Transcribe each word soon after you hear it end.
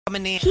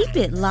Keep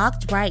it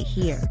locked right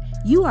here.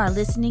 You are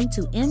listening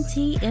to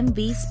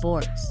MTMV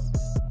Sports.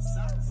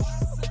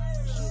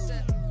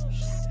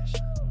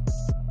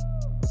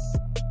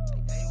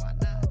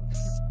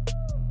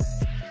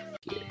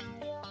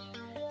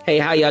 Hey,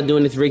 how y'all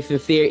doing? It's Rick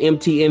Sincere,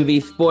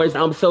 MTMV Sports.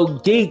 I'm so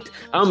geeked.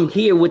 I'm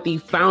here with the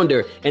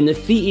founder and the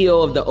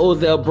CEO of the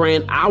Ozell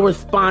brand, our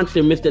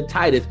sponsor, Mr.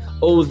 Titus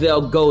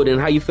Ozell Golden.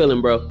 How you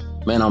feeling, bro?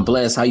 Man, I'm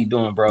blessed. How you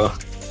doing, bro?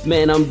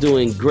 Man, I'm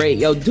doing great.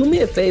 Yo, do me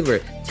a favor.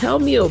 Tell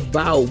me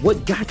about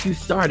what got you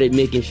started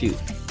making shoes.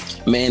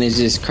 Man, it's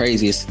just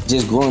crazy. It's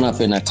just growing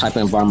up in the type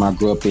of environment I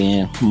grew up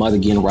in, mother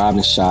getting robbed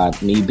and shot,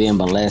 me being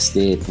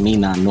molested, me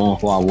not knowing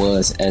who I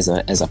was as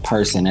a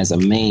person, as a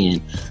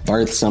man,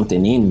 birthed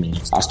something in me.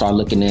 I started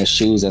looking at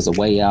shoes as a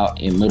way out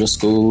in middle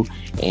school,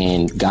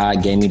 and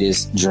God gave me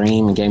this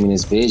dream and gave me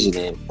this vision,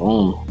 and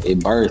boom, it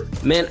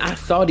birthed. Man, I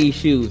saw these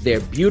shoes. They're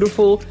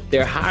beautiful,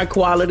 they're high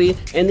quality,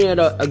 and they're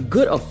at a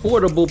good,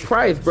 affordable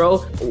price, bro.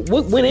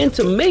 What went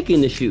into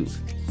making the shoes?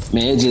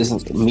 Man, it's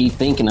just me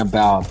thinking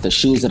about the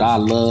shoes that I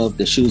love,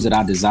 the shoes that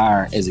I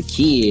desire as a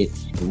kid.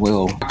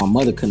 Well, my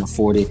mother couldn't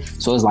afford it.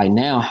 So it's like,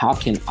 now how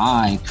can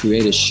I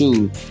create a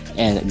shoe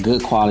at a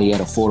good quality,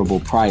 at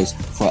affordable price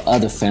for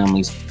other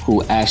families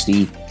who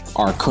actually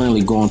are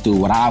currently going through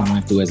what I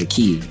went through as a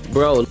kid?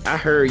 Bro, I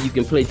heard you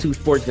can play two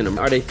sports in them.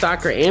 Are they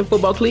soccer and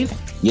football cleats?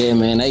 Yeah,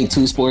 man, they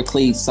two sport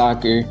cleats,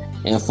 soccer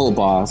and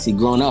football. See,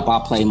 growing up,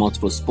 I played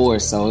multiple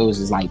sports, so it was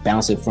just like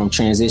bouncing from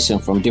transition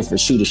from different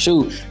shoe to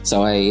shoe.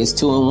 So, hey, it's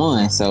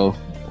 2-in-1, so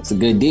it's a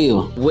good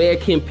deal. Where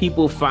can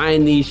people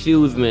find these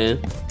shoes, man?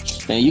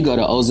 And you go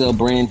to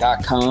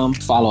ozellbrand.com,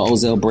 follow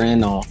Ozell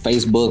Brand on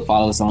Facebook,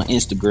 follow us on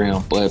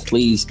Instagram, but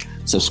please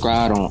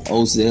subscribe on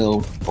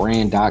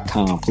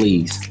ozellbrand.com,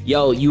 please.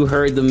 Yo, you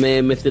heard the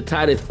man, Mr.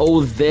 Titus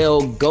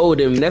Ozell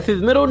Golden. That's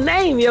his middle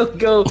name. Yo,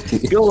 go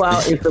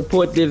out and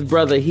support this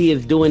brother. He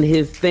is doing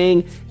his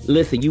thing.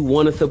 Listen, you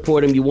want to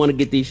support him. You want to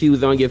get these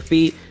shoes on your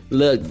feet.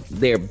 Look,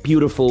 they're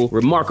beautiful,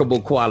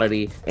 remarkable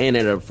quality, and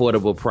at an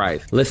affordable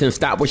price. Listen,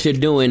 stop what you're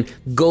doing.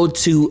 Go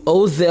to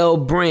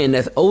Ozell Brand.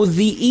 That's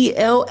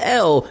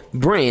OZELL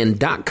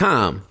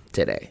brand.com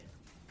today.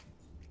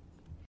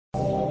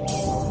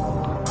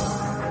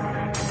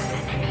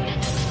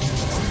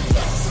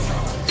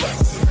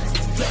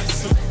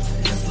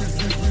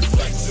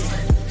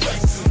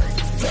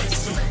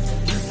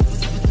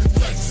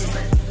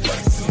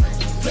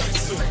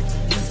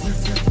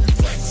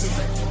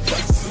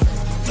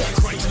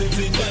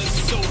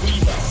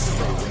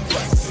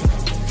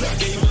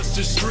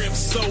 Strength,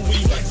 so we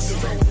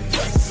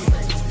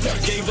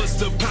gave us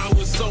the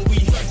power, so we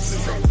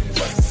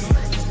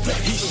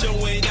he's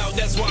showing out,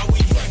 that's why we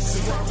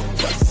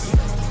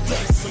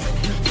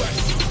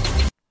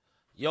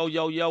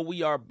yo,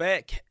 we are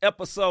back.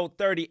 Episode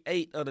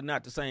 38 of the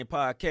Not the Same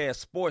Podcast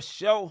Sports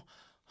Show,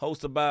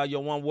 hosted by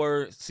your one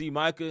word C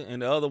Micah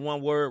and the other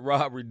one word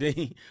Rob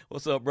Redeem.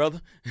 What's up, brother?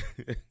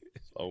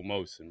 Slow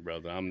motion,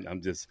 brother.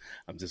 I'm just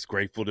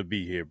grateful to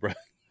be here, bro.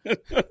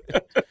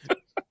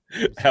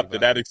 After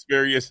that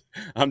experience,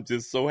 I'm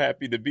just so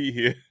happy to be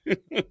here.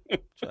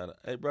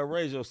 Hey, bro,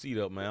 raise your seat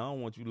up, man. I don't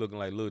want you looking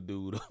like little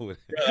dude over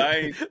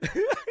there. Bro,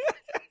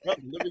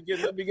 brother,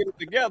 let me get it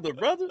together,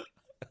 brother.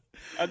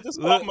 I just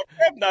caught my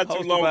rep not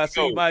too long ago.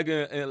 See Mike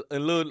and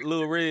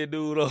little red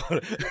dude over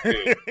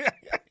there.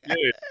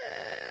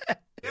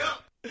 Yeah.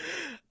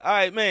 All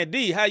right, man.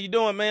 D, how you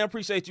doing, man?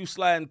 Appreciate you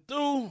sliding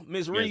through.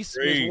 Miss Reese,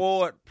 Miss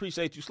Ward,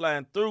 appreciate you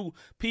sliding through.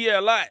 Pierre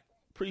Lott,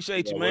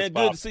 appreciate you, man.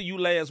 Good to see you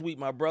last week,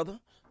 my brother.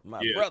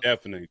 Brother.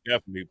 Definitely.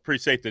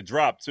 Appreciate the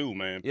drop too,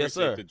 man. Yes,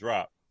 Appreciate sir. the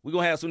drop. We're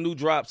going to have some new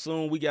drops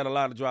soon. We got a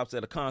lot of drops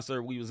at a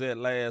concert we was at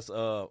last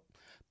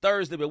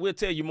Thursday, but we'll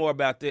tell you more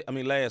about that.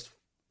 last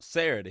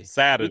Saturday.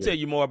 We'll tell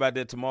you more about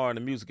that tomorrow in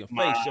the Music and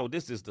Faith show.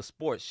 This is the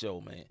sports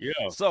show, man.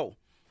 Yeah. So,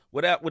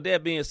 with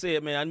that being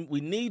said, man,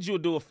 we need you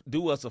to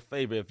do us a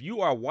favor. If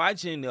you are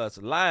watching us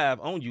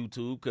live on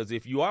YouTube, because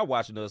if you are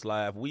watching us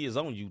live, we is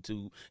on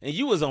YouTube, and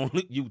you is on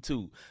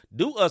YouTube,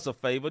 do us a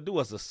favor, do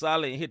us a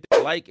solid, and hit the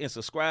like and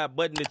subscribe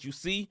button that you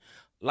see,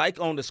 like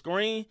on the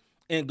screen,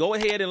 and go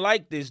ahead and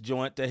like this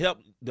joint to help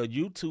the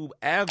YouTube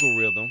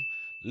algorithm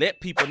let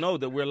people know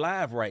that we're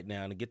live right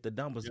now and get the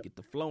numbers, get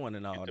the flowing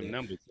and all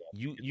that.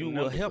 You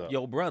will help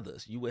your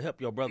brothers. You will help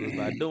your brothers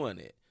by doing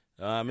it.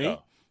 You know what I mean?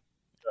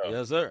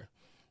 Yes, sir.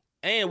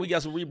 And we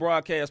got some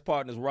rebroadcast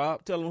partners,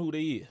 Rob. Tell them who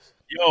they is.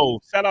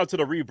 Yo, shout out to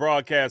the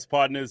rebroadcast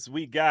partners.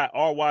 We got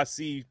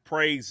RYC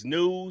Praise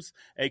News,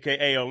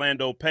 a.k.a.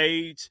 Orlando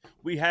Page.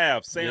 We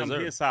have Sam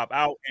Hishop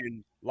out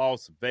in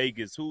Las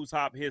Vegas. Who's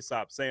Hop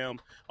Hishop, Sam,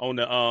 on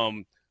the,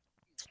 oh,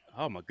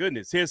 my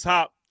goodness,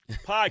 Hishop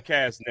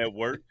Podcast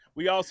Network.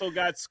 We also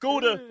got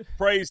Scooter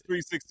Praise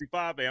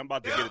 365. Hey, I'm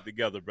about to get it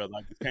together, brother.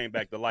 I just came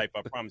back to life.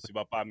 I promise you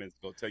about 5 minutes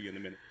ago. I'll tell you in a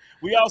minute.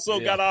 We also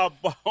got our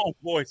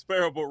homeboy,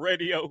 Sparable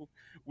Radio.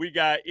 We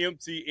got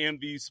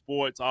MTMV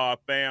Sports, our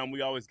fam.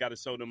 We always got to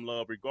show them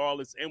love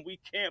regardless. And we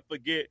can't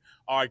forget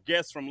our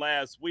guest from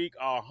last week,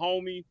 our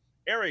homie,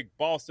 Eric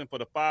Boston for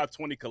the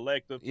 520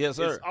 Collective. Yes,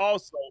 sir. It's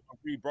also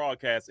a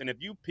rebroadcast. And if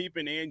you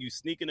peeping in, you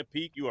sneaking a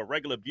peek, you a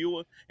regular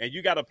viewer, and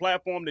you got a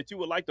platform that you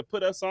would like to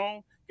put us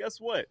on, guess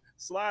what?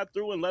 Slide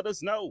through and let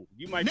us know.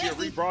 You might be a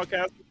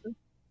rebroadcaster too.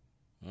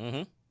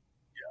 Mm-hmm.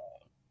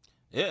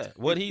 Yeah,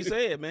 what he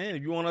said, man.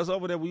 If you want us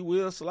over there, we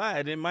will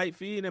slide. It might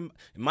be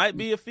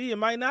a fee, it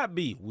might not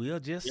be.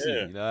 We'll just see.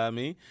 You know what I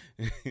mean?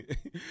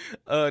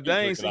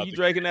 Dang, see you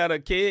drinking out a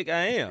keg?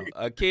 I am.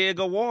 A keg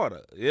of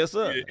water. Yes,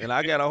 sir. Yeah. And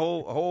I got a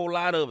whole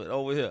lot of it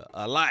over here.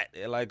 A lot.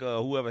 Like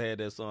whoever had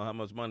that song, How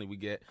Much Money We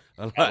Get?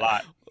 A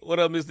lot. What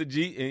up, Mr.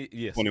 G?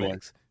 Yes, 21.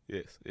 Thanks.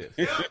 Yes.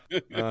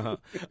 All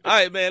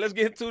right, man, let's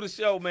get into the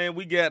show, man.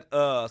 We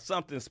got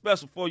something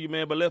special for you,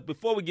 man. But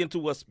before we get into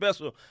what's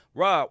special,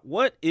 Rob,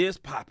 what is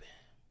popping?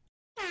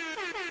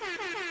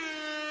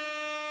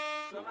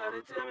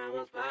 Somebody tell me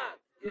what's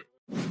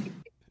popping.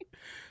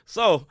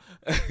 So,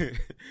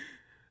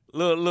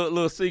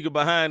 little secret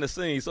behind the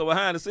scenes. So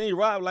behind the scenes,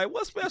 Rob like,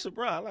 what's special,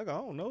 bro? I'm like, I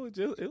don't know.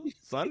 It was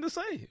something to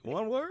say.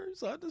 One word,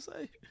 something to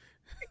say.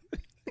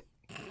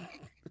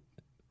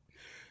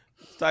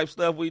 Type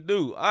stuff we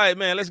do. All right,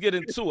 man, let's get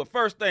into it.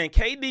 First thing,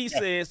 KD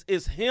says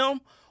it's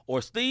him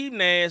or Steve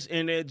Nash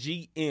in their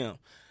GM.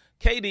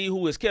 KD,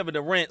 who is Kevin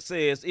Durant,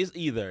 says it's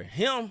either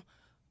him,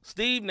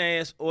 Steve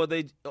Nash, or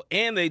their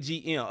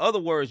GM. Other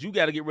words, you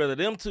got to get rid of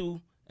them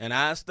two, and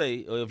I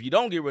stay. Or if you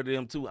don't get rid of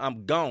them two,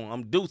 I'm gone.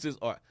 I'm deuces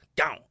or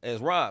gone, as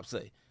Rob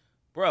say.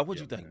 Bro, what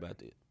you think about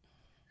that?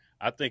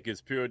 I think it's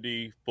pure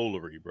D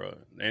foolery, bro.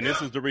 And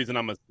this is the reason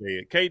I'm going to say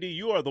it. KD,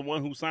 you are the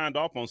one who signed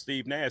off on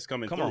Steve Nash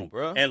coming through. Come on,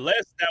 bro.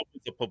 Unless that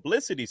was a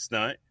publicity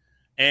stunt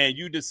and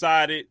you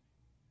decided,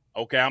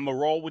 okay, I'm going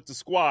to roll with the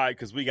squad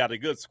because we got a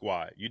good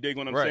squad. You dig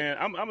what I'm saying?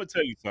 I'm going to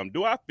tell you something.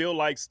 Do I feel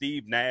like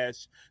Steve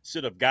Nash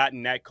should have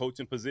gotten that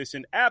coaching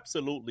position?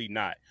 Absolutely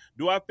not.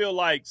 Do I feel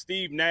like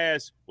Steve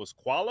Nash was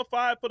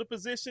qualified for the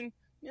position?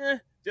 Yeah,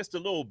 just a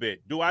little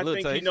bit. Do I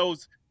think he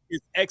knows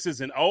his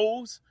X's and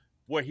O's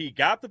where he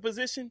got the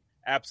position?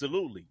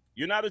 Absolutely.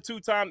 You're not a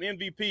two-time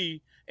MVP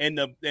and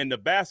the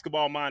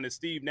basketball mind that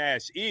Steve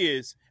Nash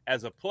is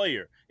as a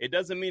player. It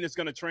doesn't mean it's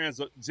going to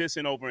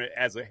transition over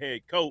as a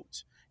head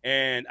coach.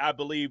 And I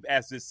believe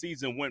as this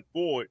season went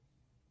forward,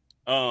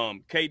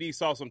 KD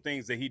saw some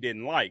things that he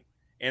didn't like.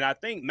 And I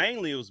think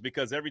mainly it was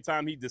because every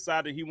time he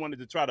decided he wanted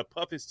to try to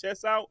puff his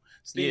chest out,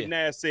 Steve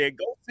Nash said,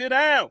 go sit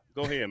down.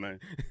 Go ahead, man.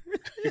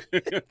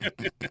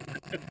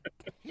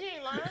 He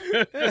ain't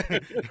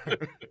lying.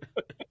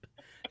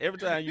 Every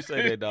time you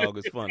say that, dog,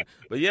 it's funny.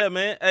 But, yeah,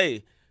 man,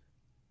 hey,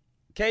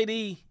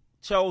 KD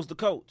chose the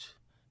coach.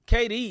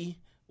 KD,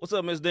 what's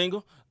up, Miss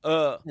Dingle?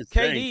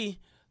 KD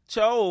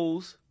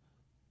chose,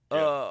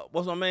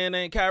 what's my man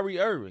named? Kyrie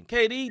Irving.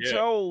 KD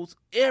chose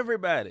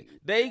everybody.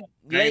 They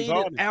laid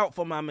it out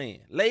for my man.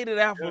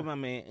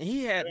 And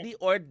he had the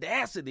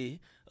audacity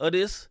of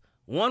this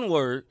one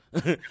word.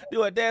 The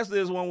audacity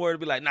of this one word to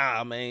be like,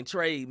 nah, man,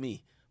 trade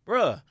me.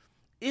 Bruh.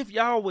 If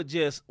y'all would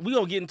just, we're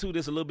going to get into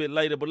this a little bit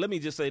later, but let me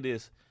just say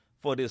this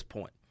for this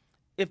point.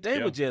 If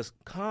they would just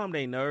calm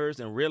their nerves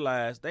and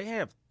realize they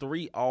have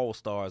 3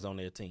 all-stars on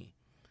their team,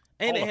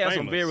 and they have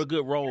some very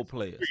good role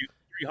players.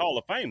 3 Hall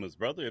of Famers,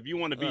 brother, if you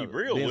want to be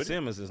real with it. Ben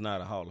Simmons is not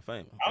a Hall of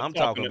Famer. I'm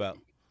talking about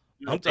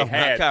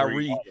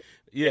Kyrie.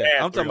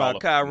 I'm talking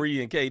about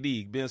Kyrie and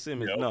KD. Ben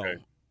Simmons,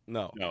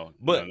 no.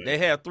 But they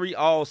have 3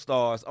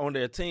 all-stars on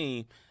their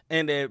team,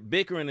 and they're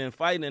bickering and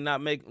fighting and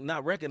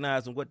not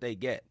recognizing what they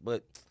get.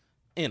 But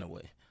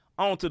anyway,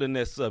 on to the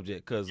next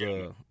subject because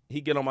he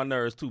get on my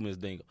nerves too, Miss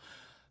Dingle.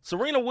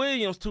 Serena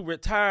Williams to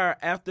retire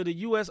after the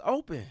U.S.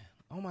 Open.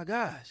 Oh, my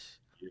gosh.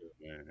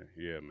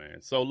 Yeah, man.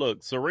 So,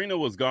 look, Serena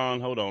was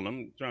gone. Hold on.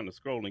 I'm trying to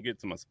scroll and get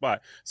to my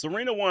spot.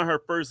 Serena won her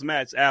first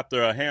match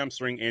after a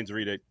hamstring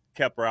injury that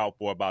kept her out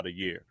for about a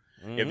year.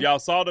 Mm-hmm. If y'all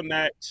saw the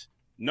match,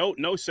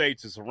 no shade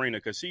to Serena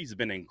because she's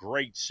been in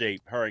great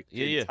shape her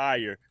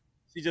entire.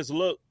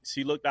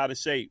 She looked out of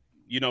shape.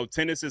 You know,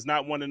 tennis is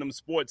not one of them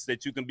sports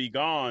that you can be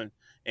gone.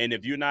 And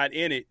if you're not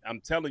in it, I'm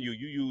telling you,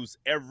 you use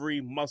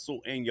every muscle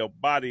in your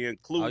body,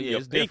 including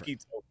your pinky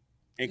toe.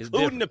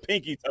 Including the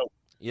pinky toe.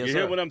 Yes, you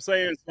hear what I'm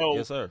saying? So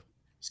yes, sir.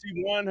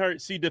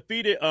 She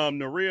defeated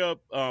Nuria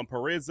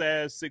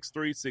Perezaz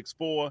 6'3",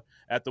 6'4"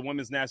 at the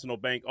Women's National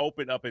Bank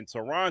Open up in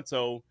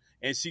Toronto.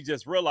 And she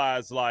just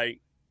realized,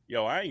 like,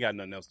 yo, I ain't got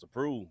nothing else to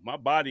prove. My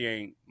body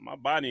ain't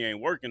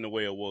working the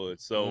way it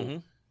was. So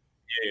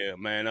yeah,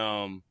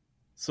 man.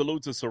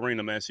 Salute to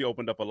Serena, man. She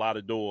opened up a lot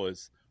of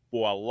doors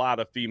for a lot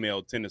of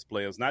female tennis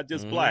players, not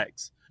just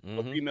blacks,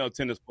 but female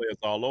tennis players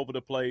all over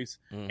the place.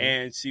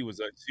 And she was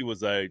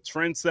a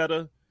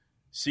trendsetter.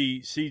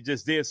 She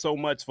just did so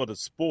much for the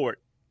sport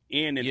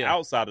in and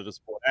outside of the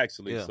sport,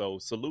 actually. So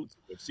salute.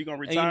 If she gonna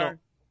retire,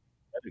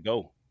 let it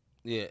go.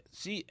 Yeah,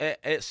 she's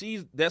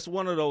that's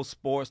one of those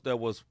sports that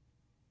was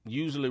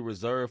usually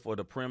reserved for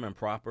the prim and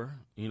proper,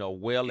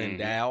 well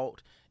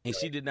endowed. And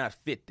she did not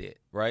fit that,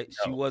 right?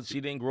 No.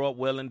 She didn't grow up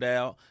well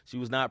endowed. She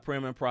was not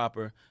prim and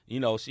proper. There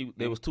was 2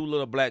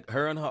 little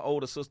her and her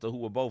older sister who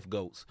were both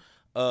goats,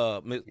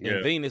 and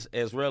Venus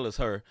as well as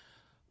her.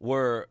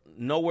 were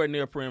nowhere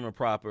near prim and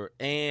proper,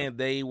 and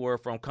they were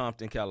from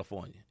Compton,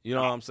 California. You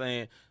know what I'm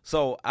saying?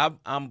 So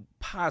I'm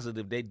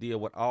positive they deal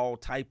with all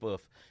type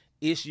of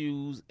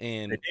issues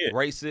and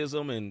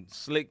racism and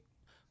slick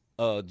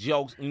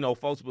jokes. You know,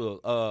 folks will.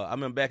 I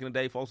remember back in the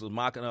day, folks was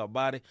mocking her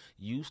body.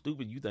 You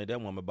stupid! You think that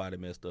woman body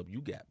messed up?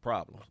 You got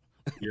problems.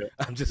 Yeah.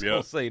 I'm just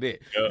gonna say that.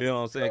 You know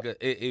what I'm saying? 'Cause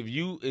if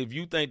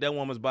you think that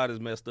woman's body is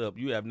messed up,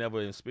 you have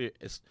never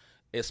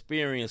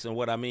experienced, and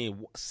what I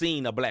mean,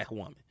 seen a black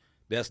woman.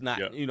 That's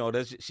not, you know,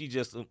 she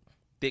just a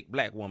thick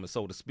black woman,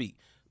 so to speak.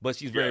 But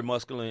she's very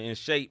muscular in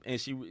shape, and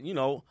she, you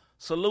know,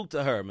 salute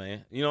to her,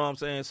 man. You know what I'm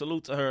saying?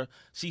 Salute to her.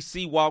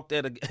 She walked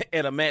at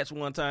a match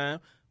one time,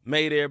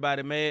 made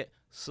everybody mad.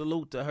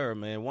 Salute to her,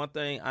 man. One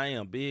thing I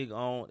am big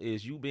on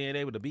is you being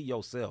able to be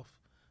yourself.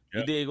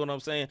 You dig what I'm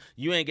saying?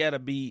 You ain't got to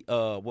be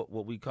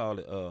what we call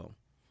it.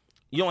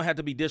 You don't have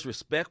to be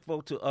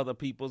disrespectful to other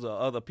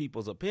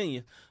people's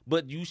opinions,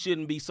 but you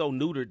shouldn't be so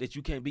neutered that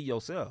you can't be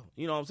yourself.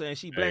 You know what I'm saying?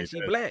 She black, she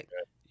black.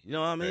 You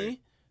know what I mean?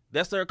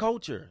 That's their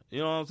culture. You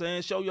know what I'm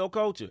saying? Show your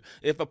culture.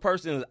 If a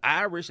person is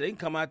Irish, they can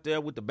come out there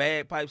with the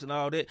bagpipes and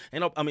all that.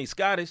 And I mean,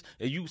 Scottish.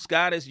 If you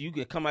Scottish, you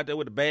can come out there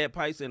with the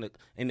bagpipes and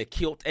the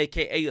kilt,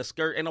 aka a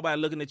skirt. Ain't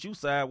nobody looking at you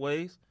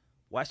sideways.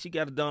 Why she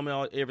got to dumb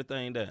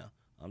everything down?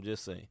 I'm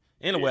just saying.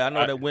 Anyway, I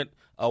know that went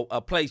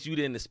a place you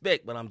didn't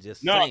expect, but I'm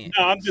just saying.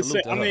 No, I'm just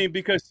saying. I mean,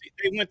 because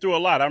they went through a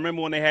lot. I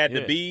remember when they had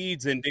the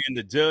beads, and then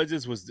the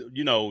judges was,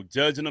 you know,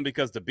 judging them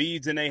because the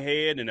beads in their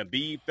head, and the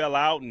bead fell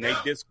out, and they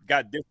just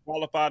got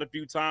disqualified a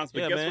few times.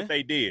 But guess what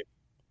they did?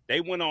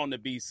 They went on to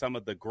be some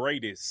of the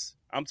greatest.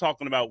 We're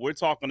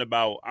talking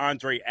about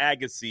Andre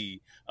Agassi,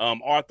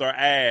 Arthur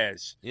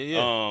Ashe. You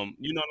know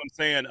what I'm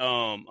saying?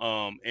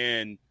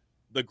 And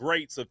the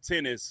greats of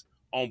tennis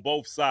on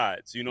both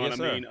sides. You know what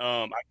I mean?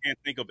 I can't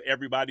think of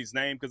everybody's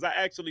name because I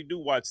actually do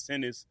watch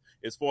tennis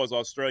as far as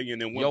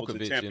Australian and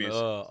Wimbledon champions.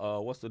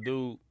 What's the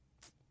dude?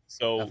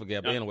 So I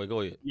forget. But anyway,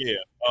 go ahead. Yeah.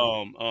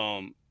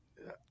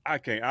 I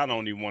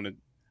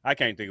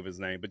can't think of his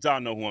name, but y'all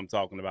know who I'm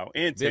talking about.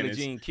 In Billie tennis,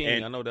 Jean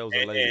King. I know that was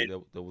a lady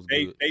that was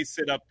good. They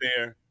sit up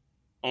there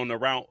on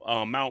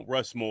the Mount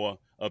Rushmore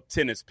of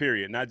tennis,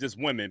 period. Not just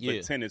women,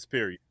 but tennis,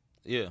 period.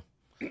 Yeah.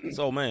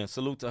 So, man,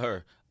 salute to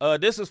her.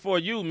 This is for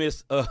you,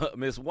 Miss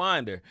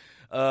Winder.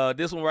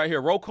 This one right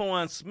here.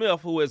 Roquan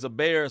Smith, who is a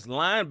Bears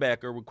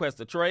linebacker, requests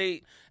a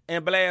trade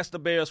and blast the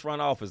Bears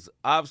front office.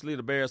 Obviously,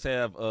 the Bears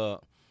have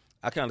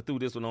I kind of threw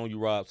this one on you,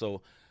 Rob.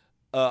 So,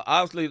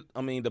 obviously,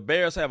 I mean, the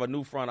Bears have a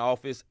new front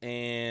office,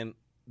 and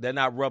they're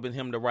not rubbing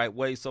him the right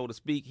way, so to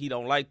speak. He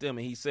don't like them,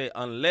 and he said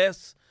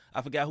unless –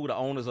 I forgot who the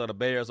owners of the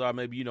Bears are.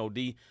 Maybe you know,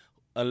 D.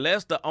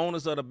 Unless the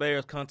owners of the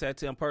Bears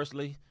contact him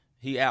personally,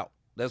 he out.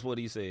 That's what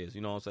he says.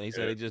 You know what I'm saying? He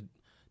said they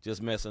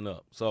just messing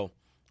up. So,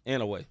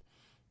 anyway.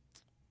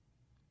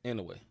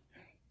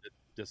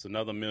 Just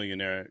another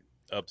millionaire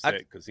upset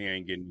because he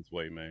ain't getting his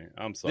way, man.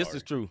 I'm sorry. This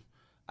is true.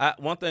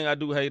 One thing I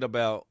do hate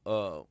about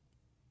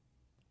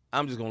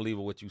I'm just going to leave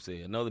it what you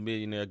said. Another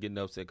millionaire getting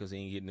upset because he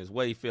ain't getting his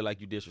way. He feel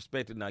like you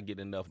disrespected, not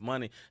getting enough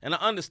money. And I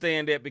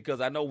understand that because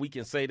I know we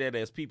can say that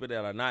as people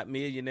that are not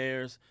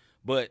millionaires.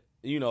 But,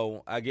 you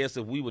know, I guess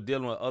if we were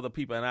dealing with other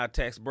people in our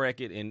tax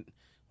bracket and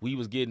we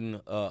was getting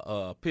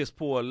a piss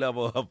poor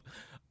level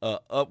of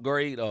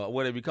upgrade or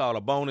whatever you call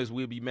a bonus,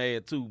 we'd be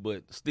mad too.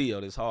 But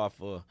still, it's hard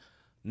for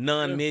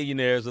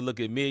non-millionaires to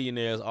look at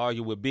millionaires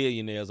argue with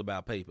billionaires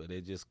about paper.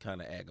 They're just kind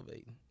of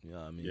aggravating. You know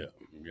what I mean?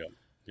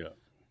 Yeah.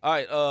 All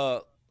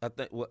right.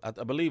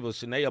 I believe it was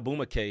Shanae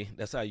Abumake.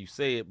 That's how you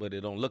say it, but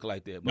it don't look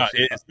like that. But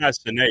no, it's not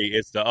Shanae.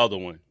 It's the other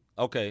one.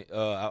 Okay,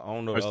 I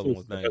don't know the other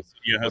one's name.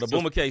 But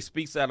Abumake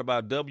speaks out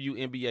about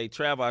WNBA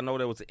travel. I know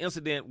there was an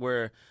incident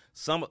where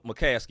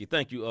McCaskey,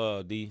 thank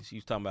you, D. She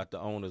was talking about the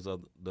owners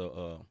of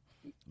the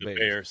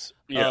Bears.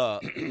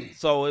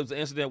 So it was an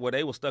incident where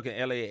they were stuck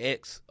in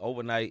LAX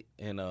overnight,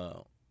 and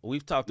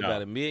we've talked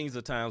about it millions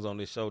of times on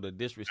this show, the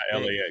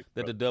disrespect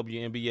that the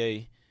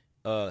WNBA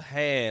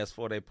has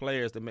for their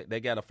players. They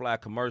got to fly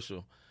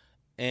commercial.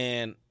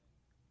 And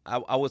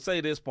I would say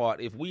this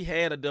part. If we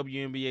had a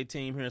WNBA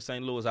team here in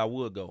St. Louis, I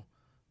would go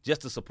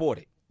just to support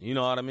it. You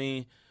know what I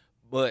mean?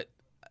 But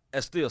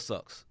it still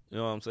sucks. You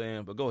know what I'm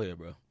saying? But go ahead,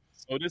 bro.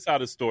 So this is how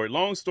the story.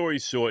 Long story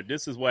short,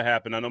 this is what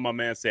happened. I know my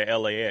man said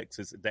LAX.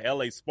 It's the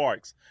LA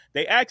Sparks.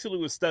 They actually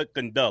were stuck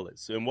in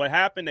Dulles. And what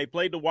happened, they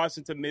played the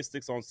Washington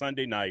Mystics on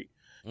Sunday night.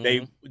 Mm-hmm.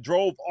 They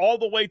drove all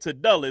the way to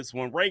Dulles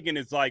when Reagan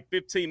is like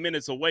 15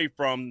 minutes away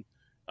from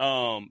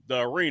the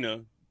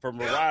arena, from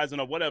Verizon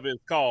or whatever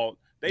it's called.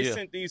 They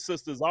sent these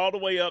sisters all the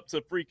way up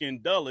to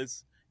freaking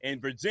Dulles in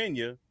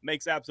Virginia.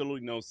 Makes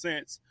absolutely no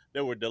sense.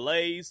 There were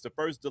delays. The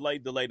first delay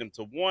delayed them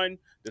to 1.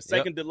 The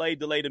second delay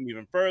delayed them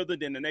even further.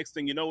 Then the next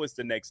thing you know, it's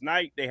the next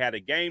night. They had a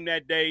game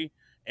that day,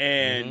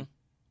 and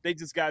they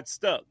just got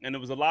stuck. And there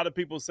was a lot of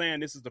people saying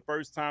this is the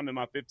first time in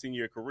my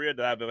 15-year career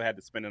that I've ever had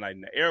to spend a night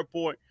in the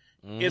airport.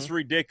 It's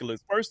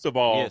ridiculous. First of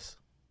all,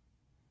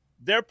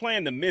 they're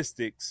playing the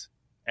Mystics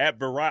at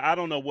Verizon. I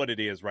don't know what it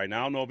is right now.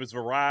 I don't know if it's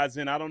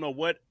Verizon. I don't know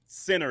what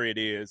center it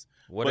is.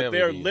 Whatever, but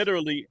they're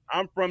literally,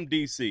 I'm from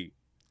D.C.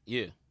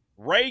 Yeah.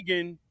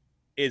 Reagan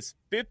is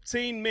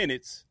 15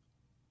 minutes,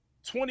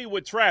 20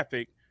 with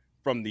traffic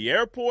from the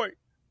airport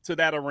to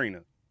that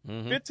arena.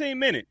 15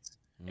 minutes.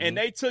 And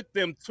they took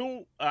them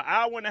an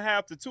hour and a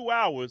half to 2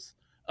 hours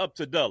up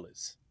to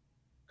Dulles.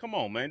 Come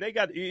on, man.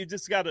 WNBA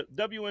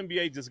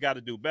just got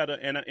to do better.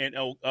 And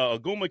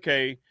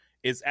Ogwumike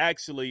is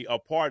actually a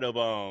part of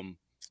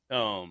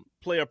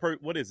PR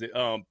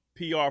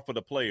for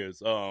the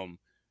players.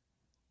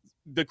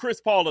 The Chris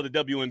Paul of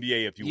the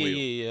WNBA, if you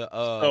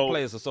will.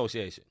 Players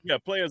Association. Yeah,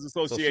 Players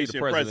Association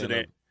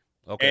president.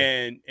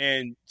 Okay.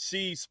 And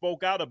she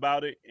spoke out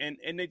about it, and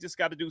they just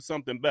got to do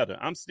something better.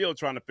 I'm still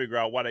trying to figure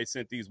out why they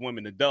sent these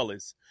women to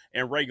Dulles,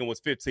 and Reagan was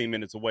 15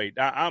 minutes away.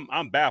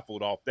 I'm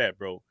baffled off that,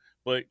 bro.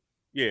 But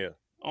yeah,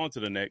 on to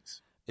the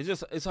next.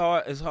 It's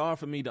hard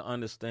for me to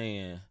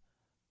understand.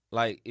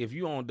 Like, if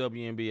you own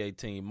WNBA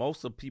team,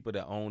 most of the people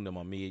that own them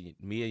are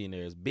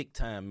millionaires, big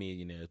time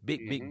millionaires,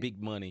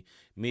 big money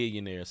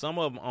millionaires. Some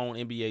of them own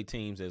NBA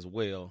teams as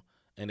well,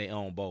 and they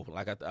own both.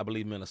 Like I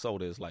believe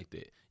Minnesota is like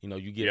that. You know,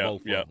 you get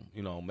both of them.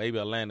 You know, maybe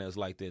Atlanta is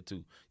like that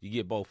too. You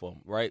get both of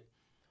them, right?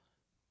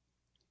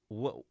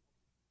 You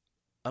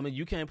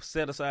can't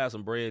set aside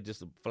some bread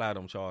just to fly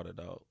them charter,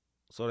 dog.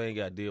 So they ain't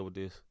got to deal with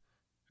this.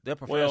 They're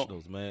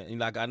professionals, man. And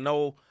like, I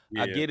know,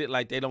 I get it.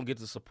 Like, they don't get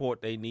the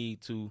support they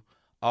need to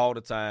all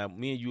the time.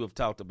 Me and you have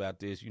talked about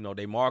this. You know,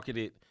 they market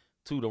it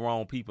to the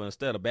wrong people.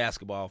 Instead of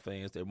basketball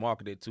fans, they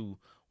market it to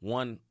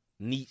one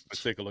niche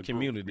particular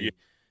community. Yeah.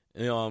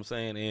 You know what I'm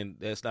saying? And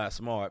that's not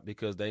smart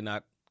because they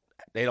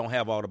don't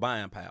have all the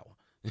buying power.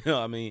 You know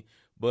what I mean?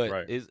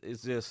 But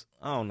it's just,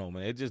 I don't know,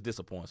 man. It just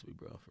disappoints me,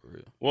 bro, for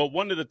real. Well,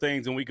 one of the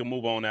things, and we can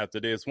move on after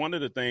this, one of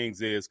the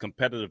things is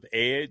competitive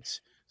edge.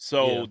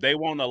 So they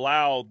won't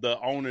allow the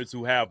owners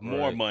who have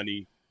more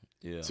money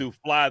to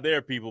fly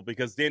their people,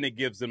 because then it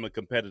gives them a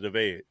competitive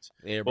edge.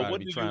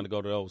 Everybody be trying to go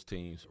to those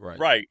teams, right?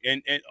 Right,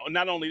 and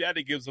not only that,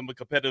 it gives them a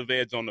competitive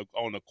edge on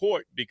the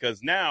court,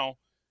 because now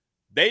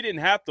they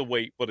didn't have to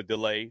wait for the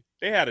delay.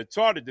 They had a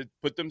charter to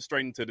put them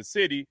straight into the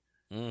city.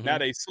 Now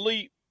they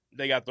sleep.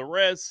 They got the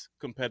rest,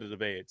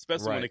 competitive edge,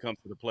 especially when it comes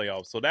to the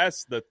playoffs. So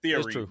that's the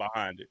theory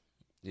behind it.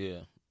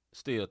 Yeah,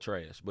 still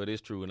trash, but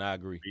it's true, and I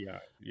agree. Yeah.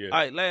 All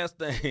right, last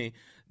thing.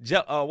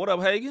 What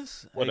up,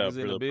 Hagens? What Hagens up,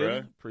 in the bro?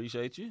 building.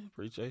 Appreciate you.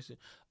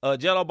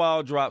 Jello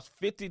Ball drops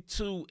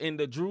 52 in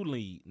the Drew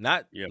lead.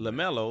 Not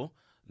LaMelo,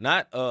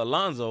 not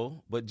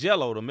Lonzo, but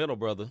Jello, the middle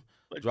brother,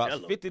 drops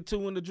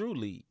 52 in the Drew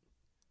lead.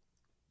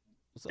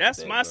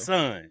 That's my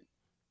son.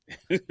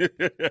 and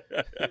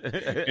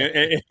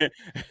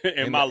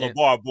my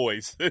LeVar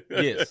voice.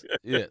 Yes.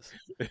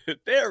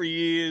 There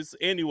he is.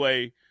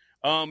 Anyway,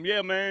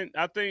 man,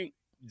 I think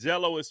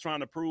Jello is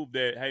trying to prove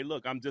that, hey,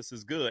 look, I'm just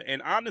as good.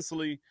 And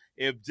honestly,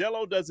 if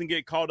Jello doesn't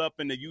get caught up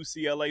in the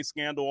UCLA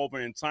scandal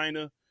over in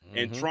China,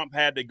 and Trump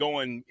had to go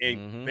and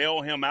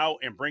bail him out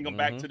and bring him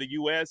back to the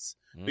U.S.,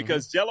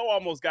 because Jello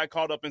almost got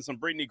caught up in some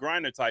Brittany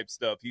Griner type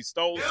stuff. He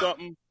stole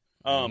something.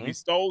 He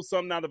stole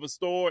something out of a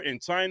store in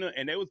China,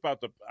 and they was about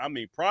to,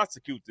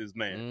 prosecute this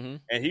man.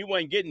 And he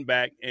wasn't getting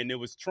back, and it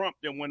was Trump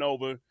that went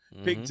over,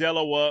 picked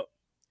Jello up,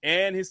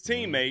 and his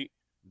teammate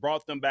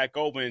brought them back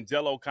over, and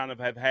Jello kind of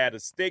have had a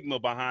stigma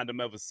behind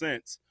him ever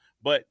since.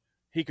 But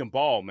he can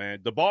ball, man.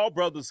 The Ball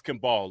brothers can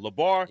ball.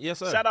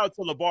 LeVar, shout out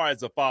to LeVar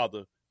as a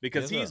father,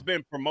 because he's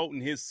been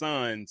promoting his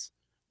sons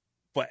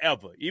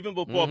forever. Even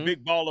before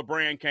Big Baller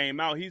brand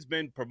came out, he's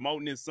been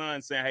promoting his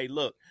sons, saying, hey,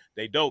 look,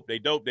 they dope.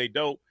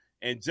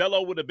 And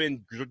Jello would have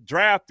been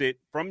drafted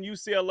from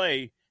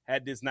UCLA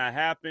had this not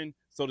happened.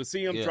 So to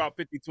see him drop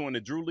 52 in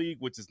the Drew League,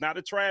 which is not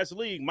a trash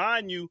league,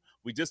 mind you,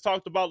 we just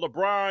talked about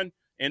LeBron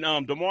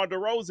and DeMar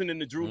DeRozan in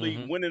the Drew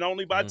League winning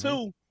only by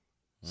 2.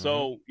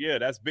 So,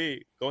 that's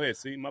big. Go ahead,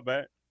 see, my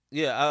bad.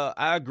 Yeah,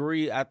 I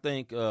agree. I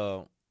think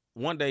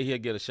one day he'll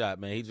get a shot,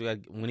 man.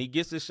 When he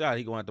gets his shot,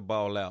 he's going to have to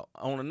ball out.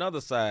 On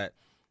another side,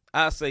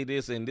 I say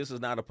this, and this is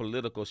not a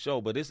political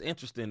show, but it's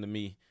interesting to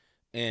me.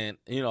 And,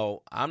 you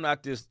know, I'm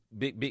not this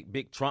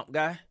big Trump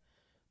guy,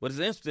 but it's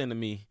interesting to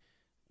me.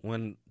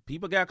 When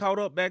people got caught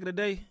up back in the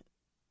day,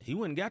 he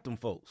wouldn't got them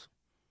folks.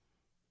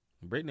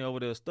 Brittany over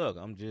there stuck.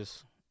 I'm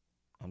just.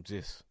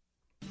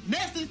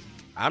 Message.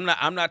 I'm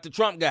not the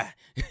Trump guy.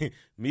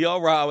 Me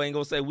or Rob ain't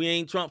gonna say we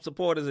ain't Trump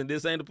supporters and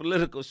this ain't a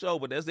political show,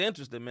 but that's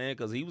interesting, man,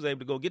 because he was able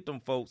to go get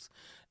them folks.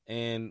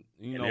 And,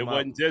 it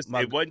wasn't just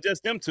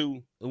them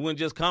two. It wasn't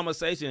just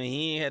conversation, and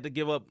he ain't had to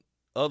give up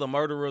other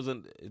murderers,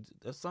 and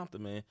that's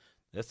something, man.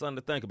 That's something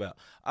to think about.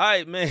 All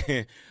right,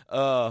 man.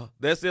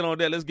 That's it on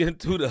that. Let's get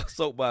into the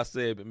soapbox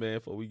segment, man,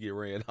 before we get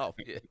ran off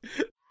here.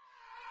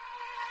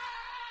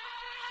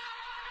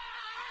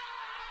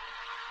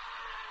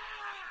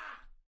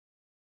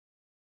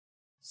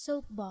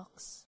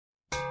 Soapbox.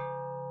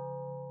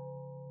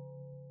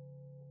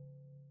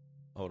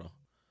 Hold on.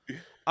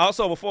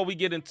 Also, before we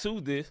get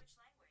into this,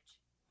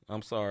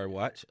 I'm sorry,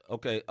 watch.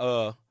 Okay.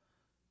 Why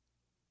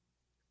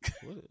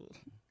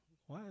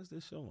is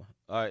this showing?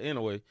 All right.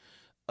 Anyway.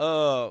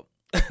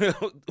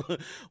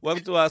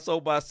 Welcome to our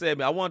soapbox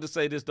segment. I wanted to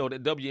say this though: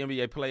 that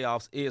WNBA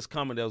playoffs is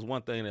coming. There was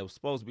one thing that was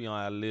supposed to be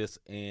on our list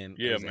and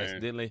was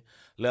accidentally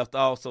left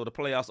off. So the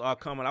playoffs are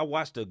coming. I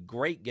watched a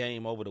great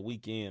game over the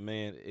weekend,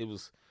 man. It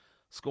was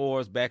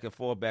scores back and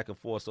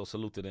forth. So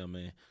salute to them,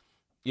 man.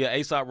 Yeah,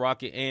 A$AP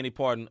Rocky, Annie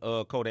Pardon,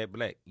 Kodak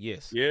Black.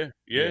 Yes. Yeah.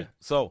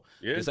 So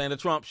this ain't a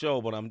Trump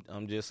show, but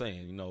I'm just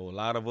saying, a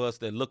lot of us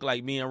that look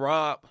like me and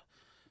Rob,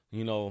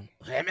 hey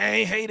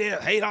man,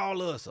 hate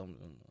all us.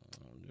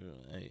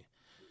 Hey.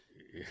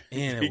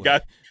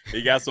 Anyway.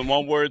 He got some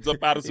one words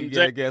up out of some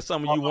got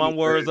some of you one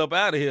words up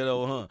out of here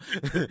though,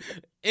 huh?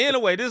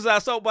 Anyway, this is our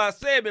soapbox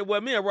segment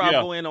where me and Rob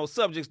go in on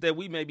subjects that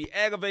we may be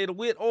aggravated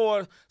with,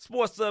 or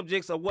sports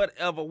subjects, or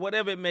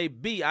whatever it may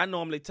be. I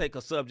normally take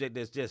a subject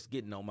that's just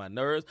getting on my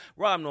nerves.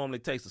 Rob normally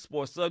takes a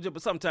sports subject,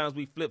 but sometimes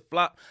we flip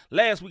flop.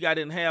 Last week I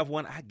didn't have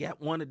one. I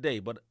got one today,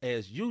 but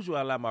as usual,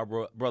 I allow my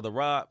brother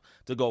Rob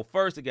to go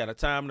first. It got a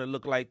time to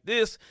look like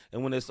this,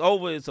 and when it's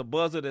over, it's a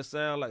buzzer that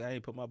sounds like I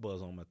ain't put my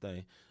buzzer on my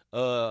thing.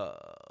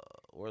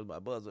 Where's my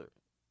buzzer?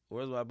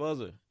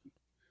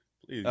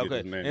 Please okay,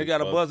 it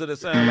got a buzzer that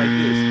sounds like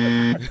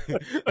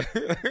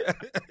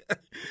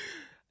this.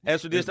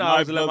 As tradition, I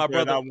always let my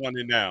brother. I want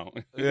it now.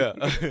 Yeah.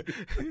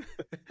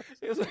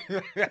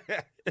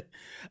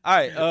 All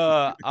right.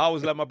 I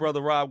always let my brother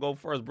Rob go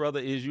first. Brother,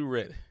 is you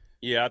ready?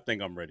 Yeah, I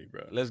think I'm ready,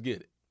 bro. Let's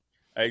get it.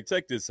 Hey,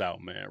 check this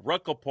out, man.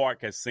 Rucker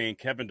Park has seen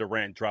Kevin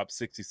Durant drop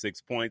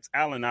 66 points.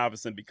 Allen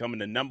Iverson becoming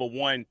the number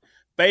one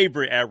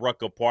favorite at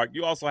Rucker Park.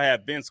 You also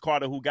have Vince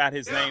Carter, who got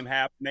his name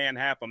half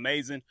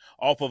amazing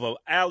off of an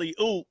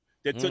alley-oop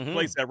that took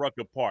place at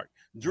Rucker Park.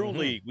 Drew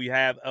League, we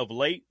have of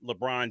late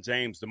LeBron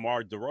James,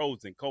 DeMar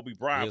DeRozan, Kobe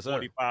Bryant,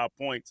 45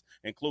 points,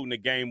 including the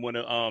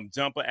game-winner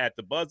jumper at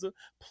the buzzer.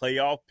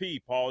 Playoff P,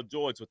 Paul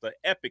George with an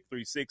epic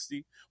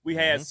 360. We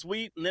had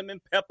Sweet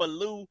Lemon Pepper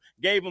Lou,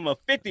 gave him a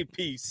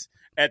 50-piece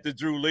at the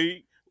Drew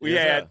League. We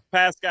had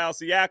Pascal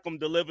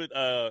Siakam delivered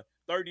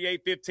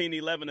 38, 15,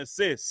 11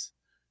 assists.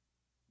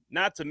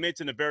 Not to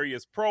mention the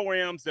various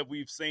programs that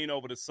we've seen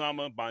over the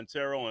summer,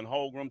 Bontero and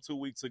Holgram 2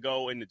 weeks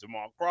ago in the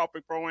Jamal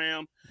Crawford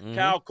program.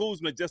 Kyle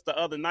Kuzma just the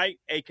other night,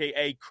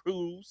 a.k.a.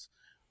 Cruz,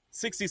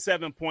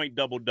 67-point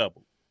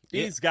double-double.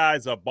 These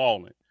guys are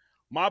balling.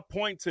 My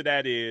point to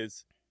that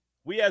is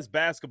we as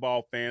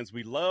basketball fans,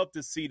 we love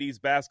to see these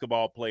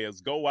basketball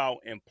players go out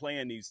and play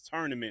in these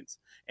tournaments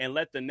and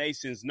let the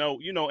nations know,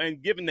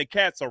 and giving the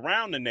cats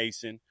around the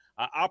nation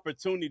an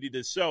opportunity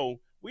to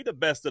show we the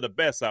best of the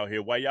best out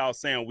here while y'all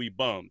saying we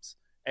bums,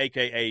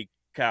 a.k.a.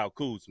 Kyle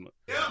Kuzma.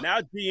 Yeah. Now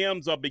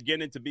GMs are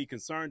beginning to be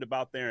concerned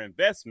about their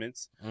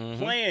investments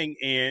playing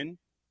in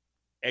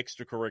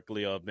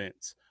extracurricular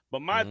events.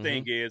 But my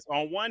thing is,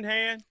 on one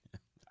hand,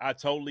 I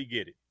totally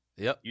get it.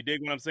 Yep. You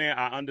dig what I'm saying?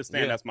 I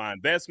understand that's my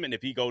investment.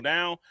 If he go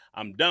down,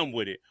 I'm done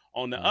with it.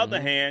 On the other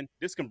hand,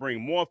 this can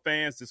bring more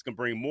fans. This can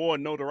bring more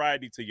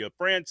notoriety to your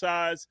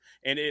franchise.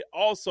 And it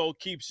also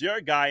keeps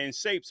your guy in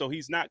shape so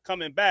he's not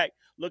coming back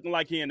looking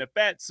like he in a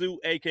fat suit,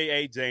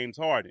 a.k.a. James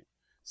Harden.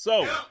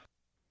 So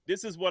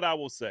this is what I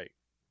will say.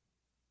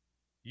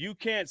 You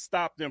can't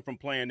stop them from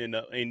playing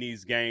in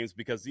these games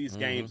because these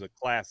games are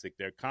classic.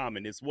 They're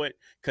common. It's what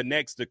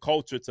connects the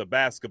culture to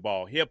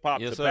basketball,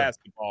 hip-hop to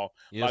basketball,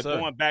 by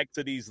going back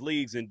to these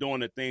leagues and doing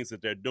the things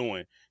that they're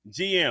doing.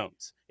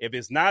 GMs, if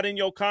it's not in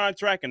your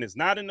contract and it's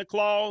not in the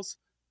clause,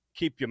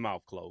 keep your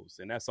mouth closed.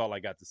 And that's all I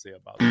got to say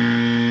about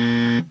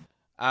that.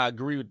 I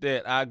agree with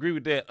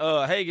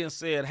that. Hagan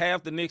said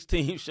half the Knicks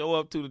team show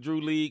up to the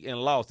Drew League and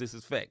lost. This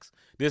is facts.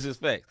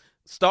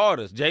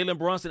 Starters, Jalen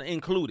Brunson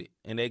included,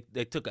 and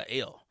they took a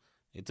L.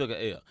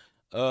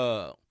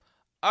 All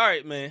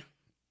right, man.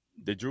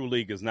 The Drew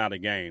League is not a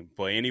game.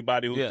 For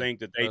anybody who think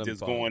that they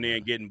just going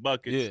in getting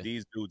buckets,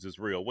 these dudes is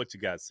real. What you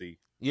got, C?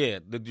 Yeah,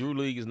 the Drew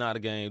League is not a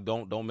game.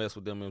 Don't mess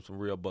with them in some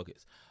real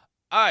buckets.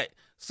 All right,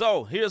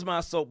 so here's my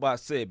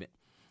soapbox segment.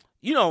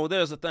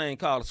 There's a thing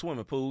called a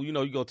swimming pool.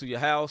 You go to your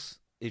house.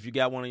 If you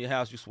got one in your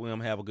house, you swim,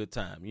 have a good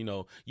time.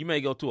 You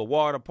may go to a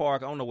water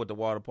park. I don't know what the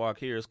water park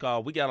here is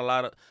called. We got a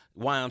lot of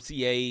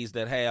YMCAs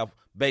that have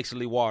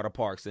basically water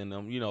parks in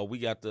them. We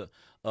got the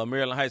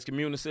Maryland Heights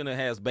Community Center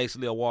has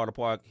basically a water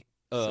park.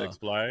 Six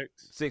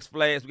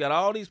Flags. We got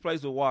all these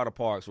places with water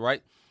parks,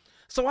 right?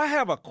 So I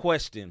have a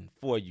question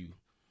for you.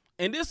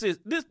 And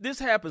this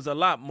happens a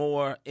lot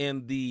more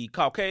in the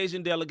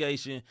Caucasian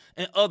delegation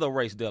and other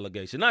race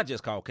delegation, not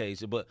just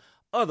Caucasian, but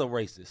other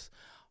races.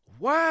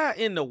 Why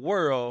in the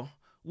world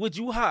would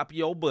you hop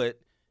your butt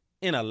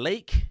in a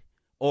lake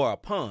or a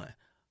pond?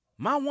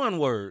 My one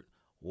word,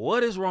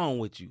 what is wrong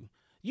with you?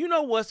 You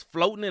know what's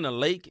floating in a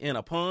lake and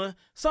a pond?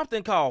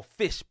 Something called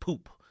fish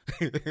poop.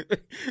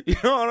 You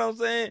know what I'm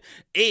saying?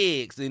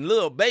 Eggs and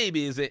little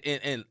babies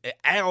and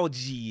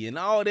algae and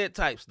all that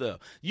type stuff.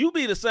 You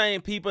be the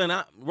same people,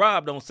 and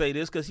Rob don't say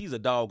this because he's a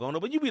dog owner,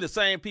 but you be the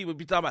same people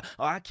be talking about,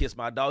 I kissed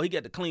my dog. He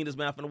got the cleanest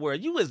mouth in the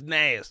world. You is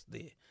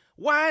nasty.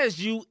 Why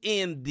is you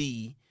in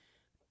the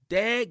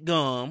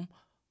dadgum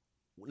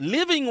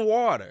living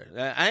water.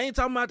 I ain't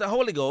talking about the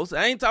Holy Ghost.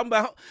 I ain't talking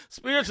about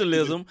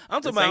spiritualism.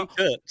 I'm talking about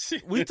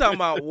we talking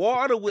about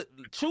water with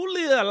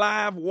truly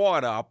alive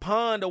water, a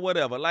pond or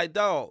whatever. Like,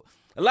 dog,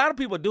 a lot of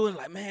people do it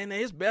like, man,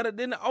 it's better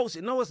than the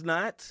ocean. No, it's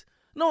not.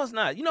 No, it's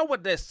not. You know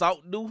what that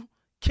salt do?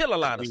 Kill a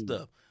lot of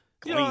stuff.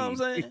 You know what I'm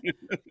saying?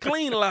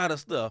 Clean a lot of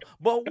stuff.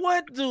 But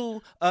what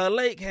do a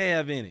lake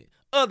have in it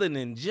other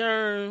than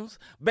germs,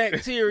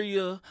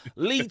 bacteria,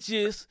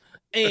 leeches,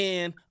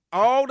 and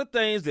all the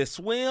things that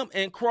swim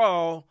and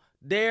crawl?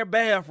 Their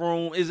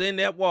bathroom is in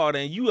that water,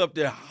 and you up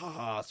there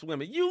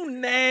swimming. You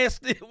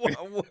nasty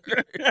one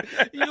word.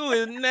 You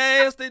is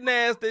nasty,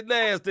 nasty,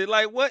 nasty.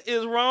 Like, what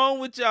is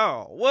wrong with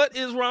y'all? What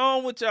is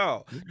wrong with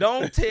y'all?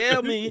 Don't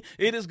tell me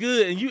it is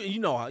good. And you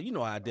know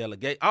I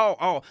delegate.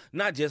 All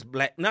not just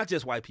black, not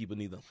just white people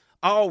neither.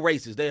 All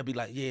races, they'll be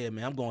like, yeah,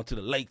 man, I'm going to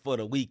the lake for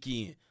the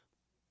weekend.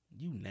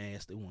 You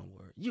nasty one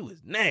word. You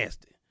is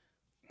nasty.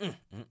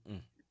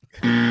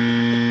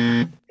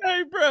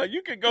 Hey, bro,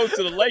 you can go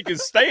to the lake and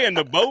stay in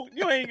the boat.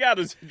 You ain't got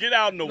to get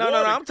out in the water.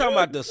 No, I'm talking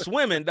about the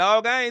swimming,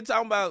 dog. I ain't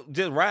talking about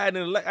just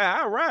riding in the lake.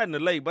 I ride in the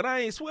lake, but I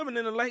ain't swimming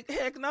in the lake.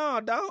 Heck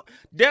no, dog.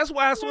 That's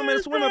why I swim in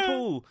the swimming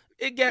pool.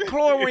 It got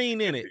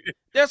chlorine in it.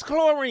 That's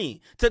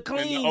chlorine to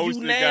clean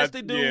you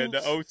nasty dudes. Yeah,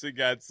 the ocean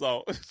got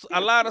salt. A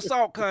lot of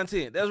salt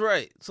content. That's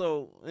right.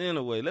 So,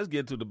 anyway, let's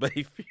get to the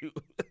Bayview.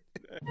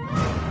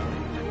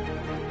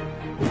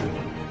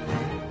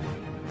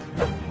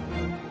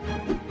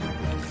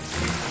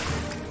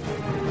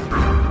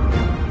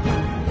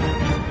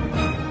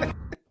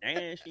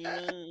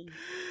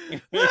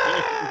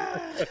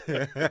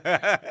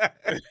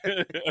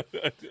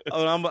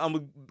 I'm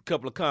a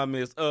couple of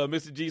comments.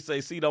 Mr. G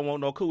say, "C don't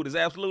want no cooties."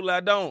 Absolutely, I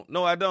don't.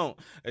 No, I don't.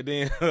 And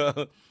then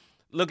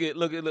look at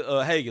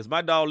Higgins.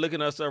 My dog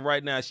looking at herself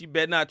right now. She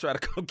better not try to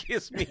come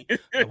kiss me.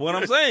 That's what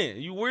I'm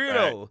saying. You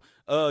weirdo.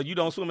 Right. You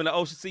don't swim in the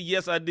ocean. See,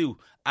 yes, I do.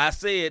 I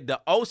said the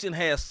ocean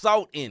has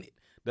salt in it.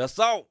 The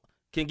salt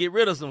can get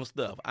rid of some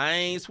stuff. I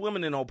ain't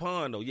swimming in no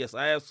pond though. Yes,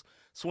 I have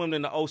swum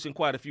in the ocean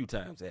quite a few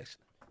times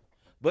actually.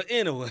 But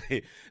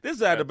anyway, this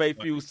is our Debate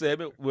Fuel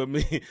segment with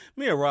me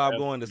and Rob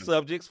going to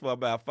subjects for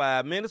about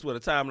 5 minutes with a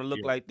time to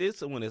look like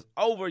this. And when it's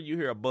over, you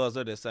hear a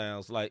buzzer that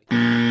sounds like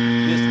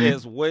this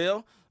as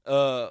well.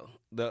 All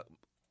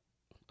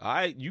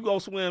right, you go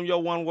swim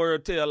your one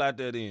word tail out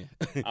there then.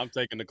 I'm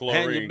taking the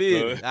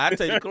chlorine. I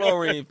take the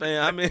chlorine,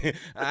 fam. I mean,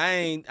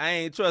 I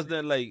ain't trust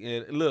that lake.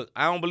 And look,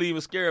 I don't believe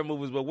in scary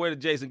movies, but where did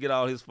Jason get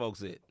all his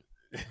folks at?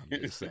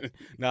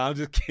 I'm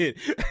just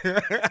kidding.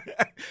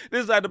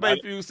 This is our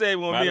Debate Fuel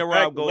segment when me and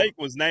Rob go. The lake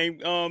was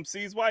named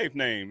C's wife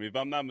name, if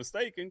I'm not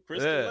mistaken.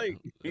 Crystal Lake.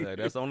 Yeah,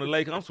 that's the only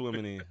lake I'm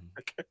swimming in.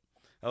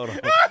 Hold on.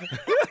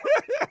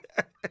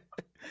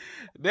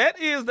 That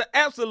is the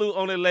absolute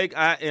only lake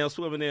I am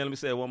swimming in. Let me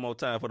say it one more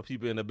time for the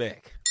people in the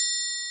back.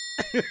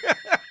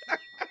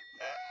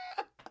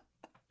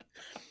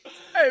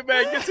 Hey,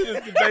 man, get to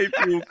this Debate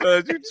Fuel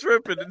because you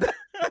tripping.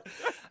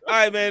 All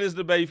right, man, this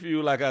Debate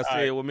Fuel, like I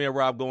said, when me and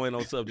Rob go in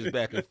on subjects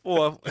back and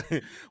forth.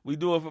 We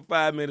do it for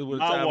 5 minutes with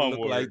a time to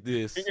look like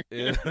this.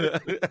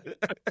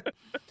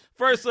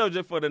 First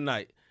subject for the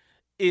night.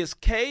 Is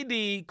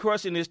KD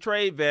crushing his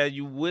trade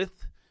value with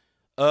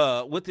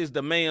his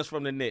demands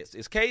from the Nets?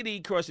 Is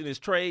KD crushing his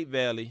trade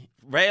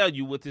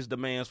value with his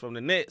demands from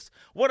the Nets?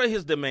 What are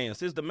his demands?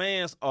 His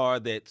demands are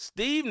that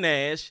Steve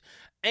Nash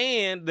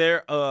and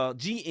their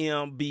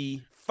GM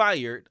be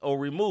fired or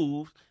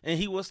removed, and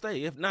he will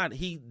stay. If not,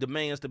 he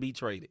demands to be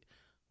traded.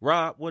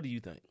 Rob, what do you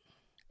think?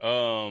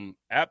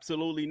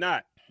 Absolutely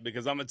not,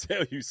 because I'm going to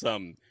tell you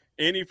something.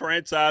 Any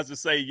franchise to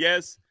say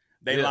yes,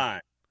 they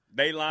lying.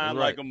 They lying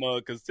like a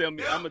mug, because I'm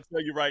going to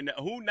tell you right now,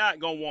 who not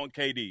going to want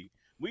KD?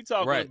 We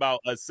talking about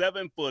a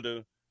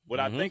 7-footer with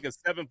I think a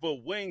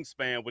 7-foot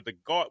wingspan with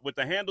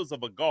the handles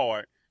of a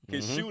guard,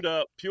 can shoot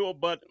up pure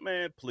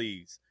man,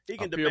 please. He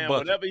can demand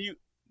whatever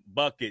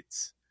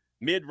buckets.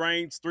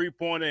 Mid-range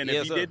 3-pointer, and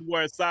if he didn't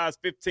wear a size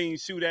 15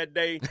 shoe that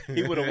day,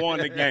 he would have won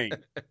the game.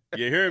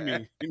 You hear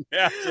me?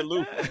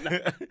 Absolutely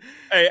not.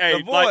 Hey,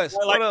 the voice.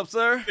 What up,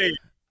 sir?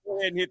 Go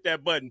ahead and hit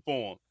that button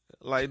for him.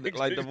 Like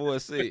the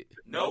voice said.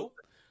 No.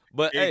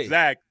 But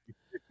exactly.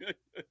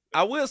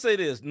 I will say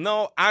this.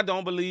 No, I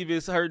don't believe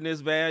it's hurting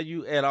his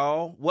value at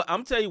all.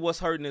 I'm telling you what's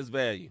hurting his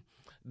value.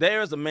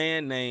 There's a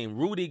man named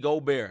Rudy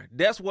Gobert.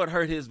 That's what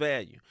hurt his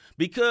value.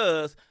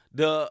 Because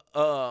the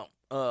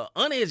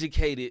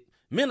uneducated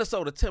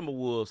Minnesota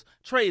Timberwolves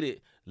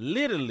traded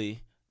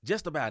literally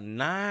just about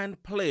 9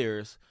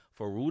 players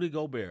for Rudy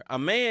Gobert, a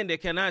man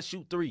that cannot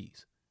shoot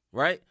threes,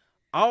 right?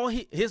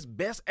 His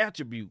best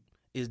attribute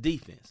is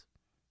defense.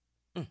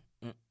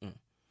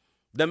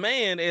 The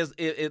man is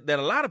that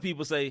a lot of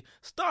people say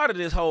started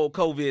this whole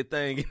COVID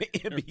thing in the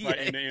NBA, right,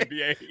 in the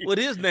NBA. with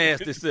his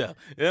nasty self.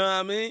 You know what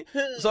I mean?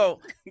 So,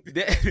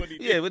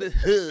 with his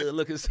hood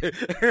looking.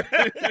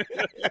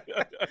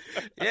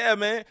 Yeah,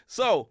 man.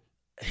 So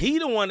he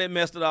the one that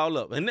messed it all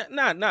up, and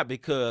not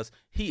because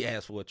he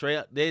asked for a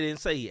trade. They didn't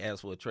say he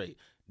asked for a trade.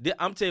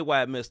 I'm telling you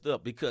why it messed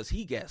up, because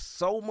he got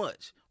so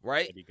much,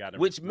 right?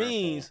 Which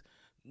means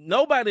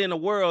nobody in the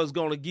world is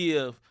going to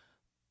give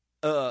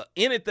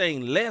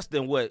anything less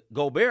than what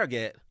Gobert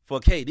got for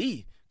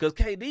KD, because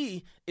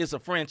KD is a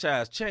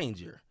franchise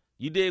changer.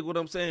 You dig what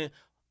I'm saying?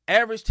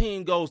 Average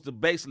team goes to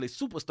basically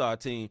superstar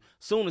team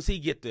soon as he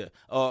get there.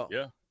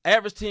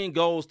 Average team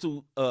goes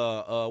to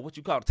what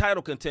you call a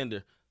title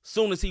contender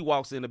soon as he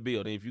walks in the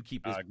building. If you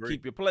keep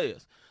your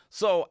players,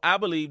 so I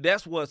believe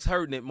that's what's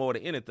hurting it more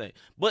than anything.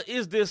 But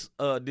is this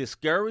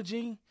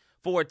discouraging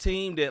for a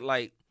team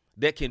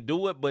that can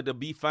do it, but to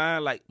be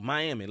fine like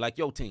Miami, like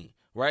your team,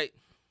 right?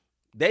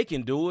 They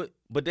can do it,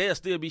 but they'll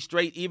still be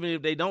straight even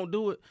if they don't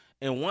do it.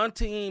 And one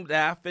team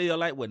that I feel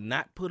like would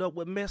not put up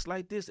with mess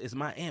like this is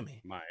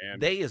Miami.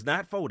 They is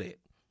not for that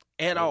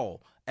at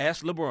all.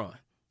 Ask LeBron.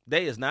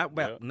 They is not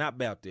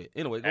about that.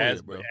 Anyway, go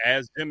ahead, bro.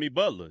 As Jimmy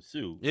Butler,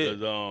 shoot.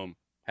 Yeah.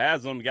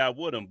 Haslam got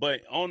with him.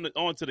 But on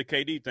to the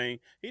KD thing,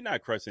 he's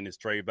not crushing his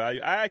trade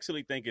value. I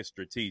actually think it's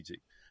strategic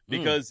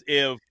because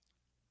if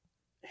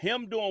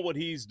him doing what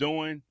he's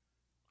doing,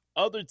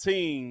 other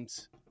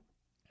teams,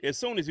 as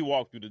soon as he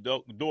walked through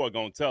the door,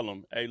 going to tell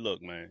him, hey,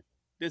 look, man,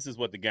 this is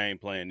what the game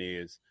plan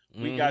is.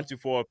 We got you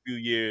for a few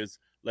years.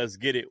 Let's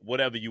get it,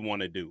 whatever you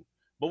want to do.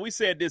 But we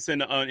said this in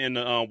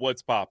the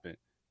What's Poppin'.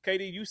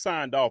 KD, you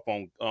signed off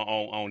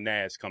on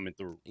Nash coming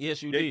through.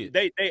 Yes, you did.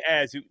 They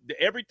asked you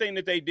everything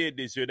that they did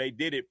this year. They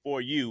did it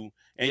for you,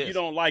 and you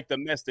don't like the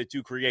mess that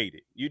you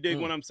created. You dig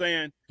what I'm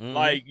saying?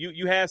 Like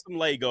you had some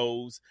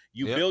Legos.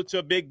 You built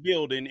your big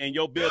building, and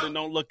your building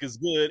don't look as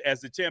good as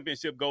the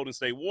championship Golden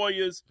State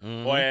Warriors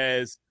or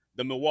as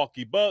the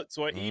Milwaukee Bucks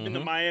or even the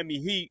Miami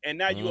Heat. And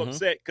now you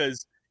upset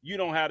because you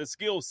don't have the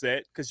skill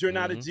set because you're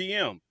not a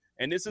GM.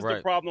 And this is the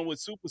problem with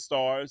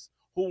superstars.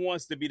 Who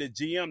wants to be the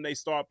GM? They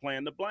start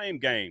playing the blame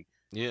game.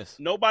 Yes.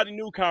 Nobody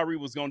knew Kyrie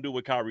was going to do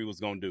what Kyrie was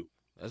going to do.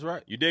 That's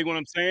right. You dig what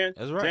I'm saying?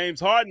 That's right.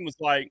 James Harden was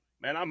like,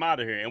 man, I'm out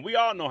of here. And we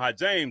all know how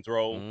James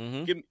rolls.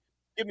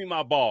 Give me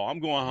my ball. I'm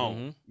going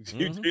home.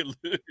 He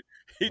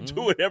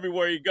do it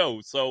everywhere he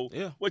goes. So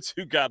what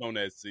you got on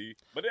that, C?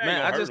 But it ain't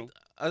gonna hurt him.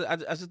 I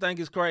just think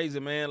it's crazy,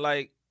 man.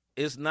 Like,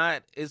 it's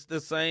the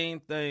same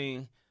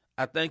thing.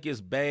 I think it's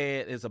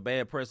bad. It's a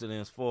bad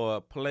precedence for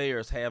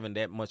players having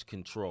that much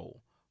control.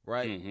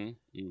 Right?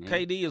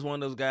 KD is one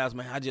of those guys,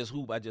 man, I just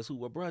hoop.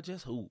 Well, bro,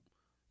 just hoop.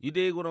 You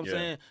dig what I'm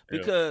saying?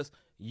 Because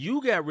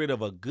you got rid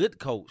of a good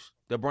coach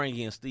to bring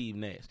in Steve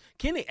Nash.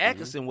 Kenny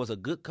Atkinson was a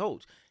good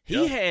coach.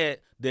 He had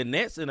the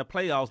Nets in the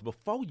playoffs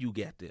before you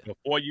got there.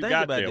 Before you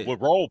got there, with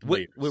role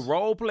players. With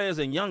role players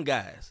and young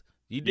guys.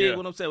 You dig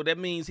what I'm saying? Well, that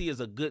means he is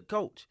a good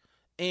coach.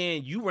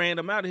 And you ran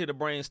him out of here to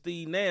bring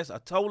Steve Nash,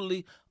 a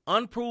totally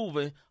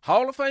unproven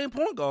Hall of Fame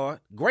point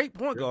guard, great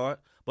point guard,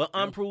 but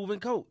unproven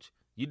coach.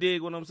 You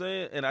dig what I'm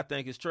saying? And I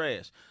think it's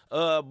trash.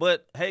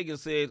 But Hagan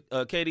said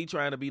KD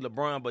trying to be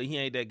LeBron, but he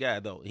ain't that guy,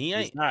 though. He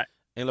ain't. He's not.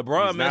 And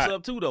LeBron messed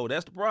up, too, though.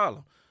 That's the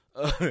problem.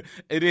 And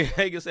then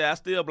Hagan said, I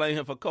still blame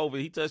him for COVID.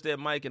 He touched that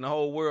mic and the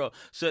whole world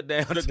shut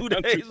down 2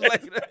 days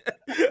later.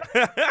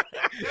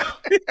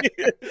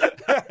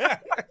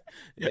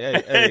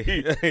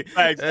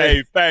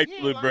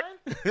 Factually, bro.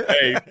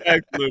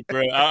 Factually,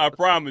 bro. I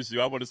promise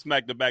you, I want to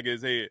smack the back of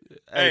his head.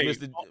 Hey,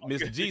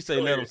 Mr. G say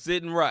let him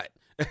sit and right.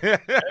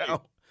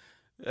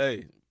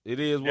 Hey, it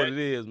is what it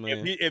is,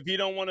 man. If he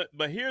don't want to,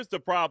 but here's the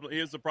problem.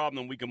 Here's the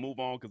problem. We can move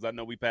on because I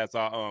know we passed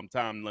our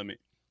time limit.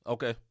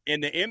 Okay.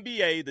 In the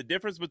NBA, the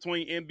difference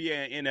between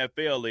NBA and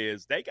NFL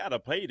is they got to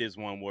pay this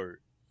one word.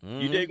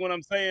 You dig what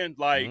I'm saying?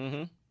 Like,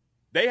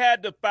 they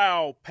had to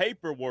file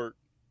paperwork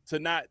to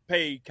not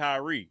pay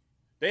Kyrie.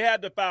 They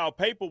had to file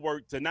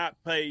paperwork to not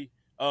pay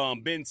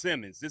Ben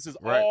Simmons. This is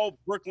all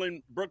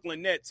Brooklyn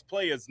Nets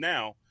players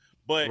now,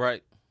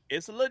 but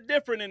it's a little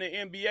different in the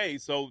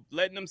NBA. So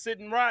letting them sit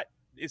and rot,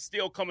 it's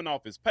still coming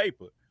off his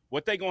paper.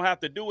 What they going to have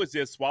to do is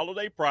just swallow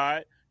their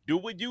pride, do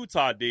what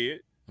Utah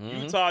did.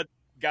 Utah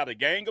got a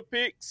gang of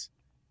picks.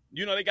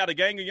 You know, they got a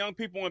gang of young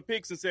people in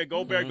picks and said,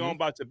 go back, go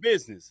about your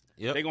business.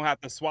 They're going to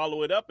have to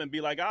swallow it up and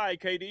be like, all right,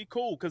 KD,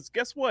 cool. Because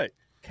guess what?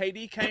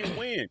 KD can't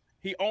win.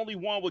 He only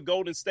won with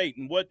Golden State.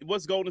 And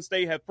what's Golden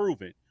State have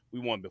proven? We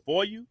won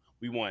before you.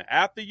 We won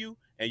after you.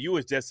 And you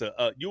were just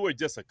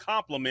a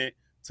compliment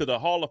to the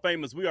Hall of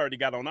Famers we already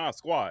got on our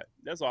squad.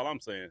 That's all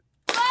I'm saying.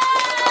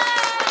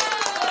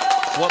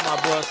 What my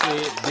bro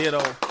said,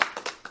 ditto.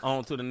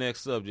 On to the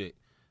next subject.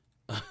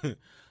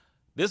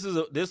 This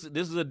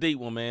is a deep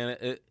one,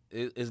 man.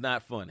 It's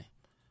not funny.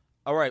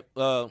 All right,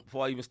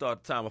 before I even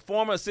start the time, a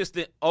former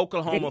assistant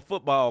Oklahoma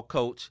football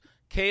coach,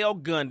 Cale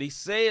Gundy,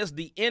 says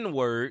the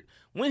N-word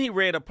when he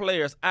read a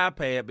player's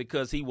iPad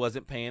because he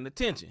wasn't paying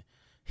attention.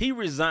 He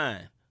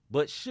resigned,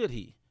 but should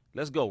he?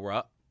 Let's go,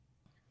 Rob.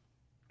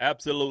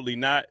 Absolutely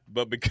not.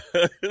 But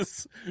because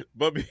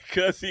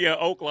he in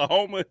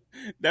Oklahoma,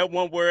 that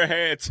one word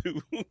had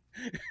to.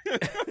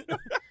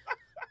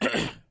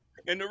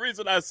 And the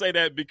reason I say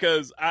that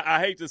because I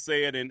hate to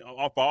say it, and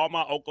for all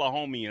my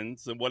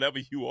Oklahomians and whatever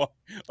you are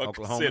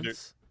considered,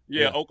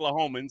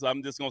 Oklahomans.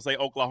 I'm just gonna say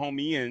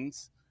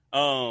Oklahomians.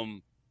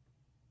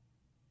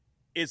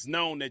 It's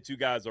known that you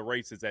guys are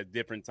racist at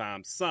different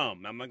times.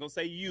 Some, I'm not gonna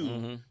say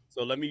you.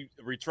 So let me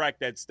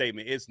retract that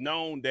statement. It's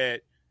known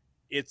that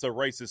it's a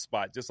racist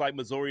spot, just like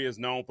Missouri is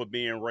known for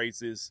being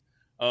racist.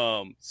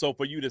 So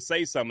for you to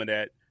say some of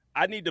that,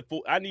 I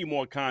need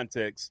more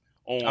context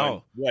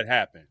on what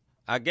happened.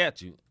 I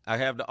got you. I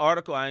have the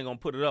article. I ain't gonna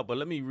put it up, but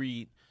let me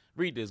read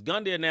this.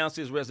 Gundy announced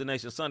his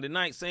resignation Sunday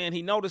night, saying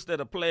he noticed that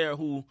a player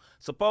who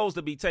supposed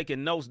to be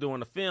taking notes during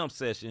the film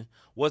session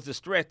was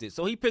distracted.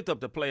 So he picked up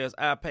the player's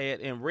iPad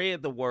and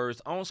read the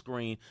words on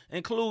screen,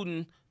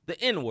 including the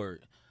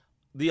N-word.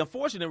 The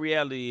unfortunate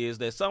reality is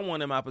that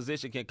someone in my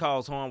position can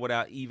cause harm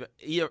without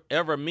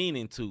ever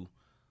meaning to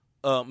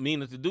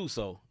do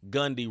so,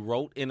 Gundy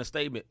wrote in a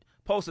statement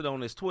posted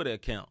on his Twitter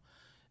account.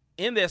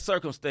 In that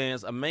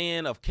circumstance, a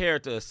man of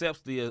character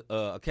accepts the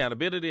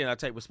accountability, and I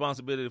take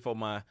responsibility for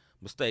my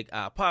mistake.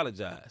 I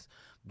apologize.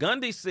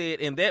 Gundy said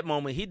in that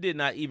moment he did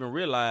not even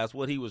realize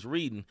what he was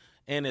reading,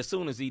 and as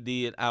soon as he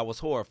did, I was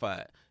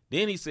horrified.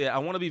 Then he said, I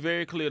want to be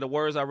very clear, the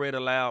words I read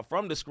aloud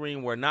from the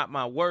screen were not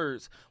my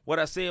words. What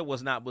I said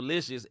was not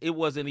malicious. It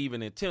wasn't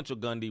even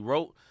intentional, Gundy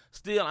wrote.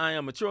 Still, I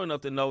am mature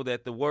enough to know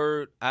that the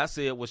word I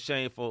said was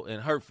shameful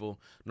and hurtful,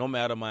 no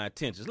matter my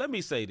intentions. Let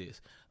me say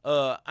this.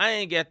 I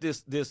ain't got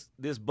this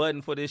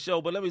button for this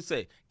show, but let me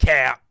say,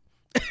 Cap.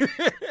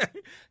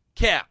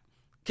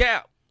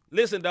 Cap.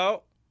 Listen,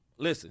 dog.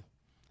 Listen.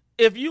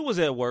 If you was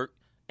at work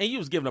and you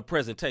was giving a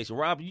presentation,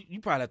 Rob, you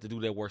probably have to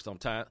do that work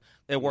sometimes.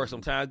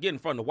 Get in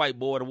front of the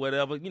whiteboard or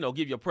whatever,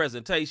 give your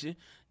presentation.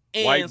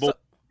 And whiteboard.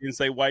 Didn't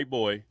say white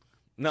boy.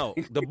 No,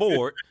 the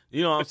board.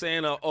 You know what I'm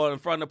saying? Or in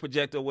front of the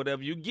projector or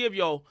whatever. You give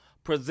your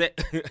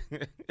present.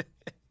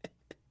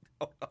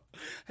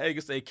 How you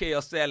can say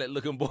kale salad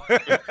looking boy.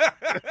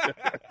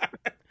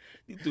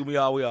 You threw me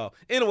all the way off.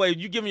 Anyway,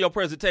 you give me your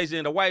presentation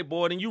in the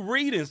whiteboard and you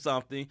reading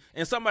something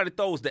and somebody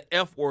throws the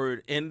F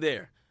word in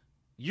there.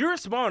 You're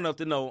smart enough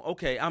to know,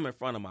 okay, I'm in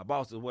front of my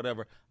bosses,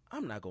 whatever.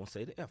 I'm not going to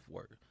say the F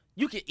word.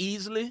 You can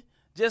easily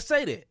just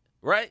say that,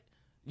 right?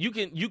 You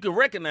can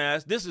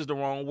recognize this is the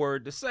wrong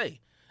word to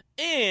say.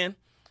 And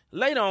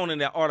later on in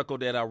that article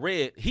that I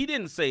read, he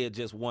didn't say it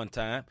just one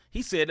time.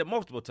 He said it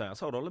multiple times.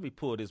 Hold on, let me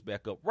pull this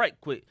back up right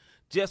quick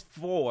just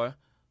for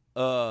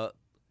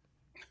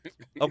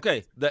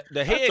okay,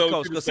 the head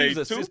coach, because he's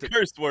assistant. 2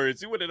 curse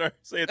words. You would have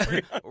said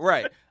 3.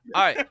 Right.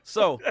 All right.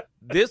 So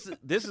this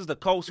is the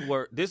coach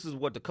word. This is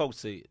what the coach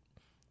said.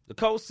 The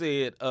coach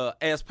said,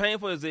 as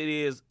painful as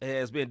it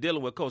has been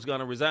dealing with Coach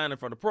Gunner resigning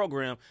from the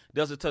program,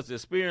 doesn't touch the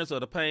experience or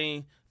the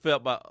pain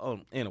felt by. Oh,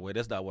 anyway,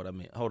 that's not what I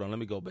meant. Hold on, let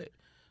me go back.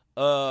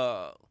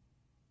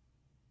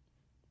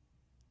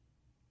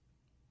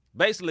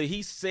 Basically,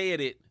 he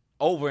said it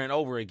over and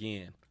over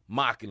again,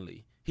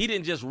 mockingly. He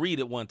didn't just read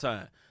it one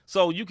time.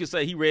 So you could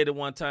say he read it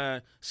one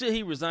time. Should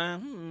he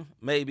resign?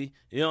 Maybe.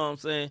 You know what I'm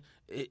saying?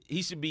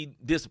 He should be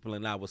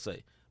disciplined, I would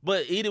say.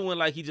 But he didn't went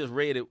like he just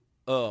read it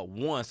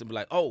once and be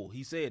like, oh,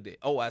 he said that.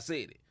 Oh, I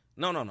said it.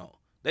 No.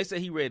 They say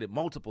he read it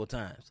multiple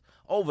times,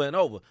 over and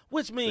over,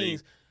 which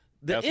means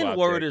the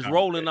N-word is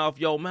rolling off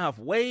your mouth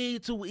way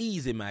too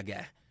easy, my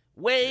guy.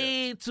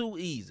 Way too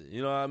easy.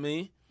 You know what I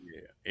mean?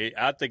 Yeah,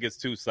 I think it's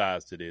 2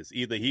 sides to this.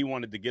 Either he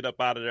wanted to get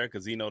up out of there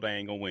because he know they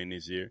ain't gonna win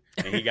this year,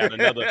 and he got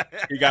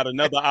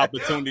another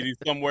opportunity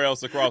somewhere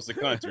else across the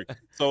country.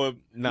 So if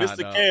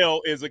Mr.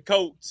 Kale is a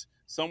coach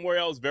somewhere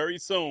else very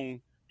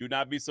soon, do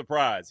not be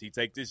surprised. He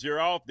take this year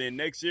off, then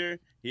next year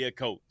he a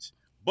coach.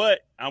 But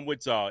I'm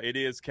with y'all. It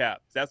is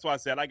Cap. That's why I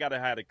said I gotta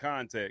have the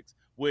context.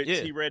 Which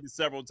he read it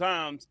several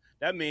times.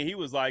 That means he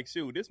was like,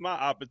 shoot, this is my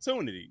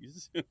opportunity.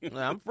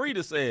 I'm free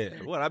to say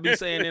it. What I be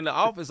saying in the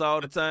office all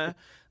the time.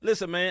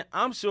 Listen, man,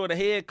 I'm sure the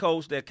head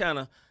coach that kind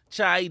of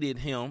chided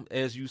him,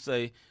 as you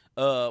say,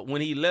 when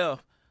he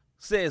left,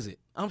 says it.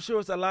 I'm sure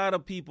it's a lot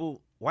of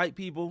people, white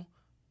people,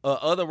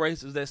 other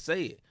races that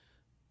say it.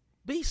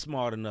 Be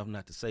smart enough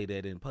not to say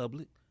that in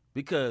public.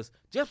 Because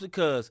just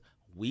because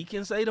we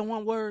can say the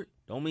one word,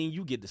 don't mean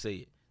you get to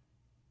say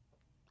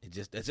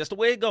it. That's just the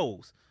way it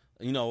goes.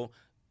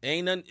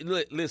 Ain't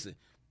nothing. Listen,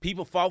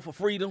 people fought for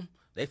freedom.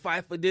 They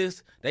fight for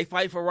this. They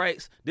fight for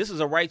rights. This is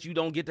a right you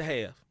don't get to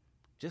have.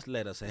 Just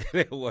let us have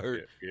that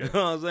word. Yeah. You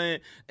know what I'm saying?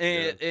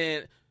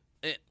 And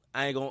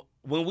I ain't gonna.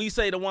 When we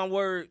say the one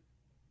word,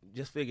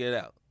 just figure it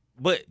out.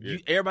 But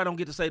everybody don't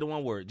get to say the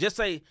one word. Just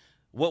say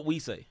what we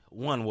say.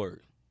 One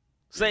word.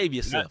 Save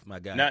yourself, my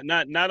guy.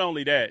 Not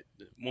only that.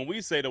 When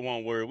we say the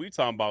one word, we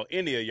talking about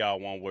any of y'all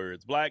one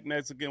words. Black,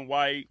 Mexican,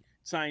 white,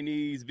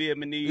 Chinese,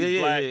 Vietnamese,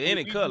 black,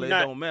 any color, it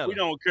don't matter. We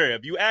don't care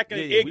if you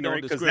acting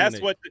ignorant, because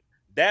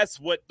that's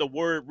what the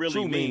word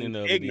really means.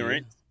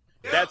 Ignorant.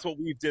 That's what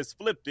we've just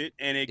flipped it,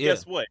 and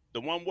guess what?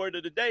 The one word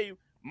of the day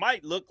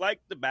might look like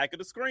the back of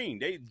the screen.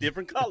 They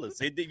different colors.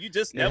 You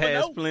just never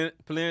know.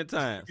 Plenty of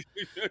times.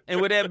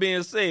 And with that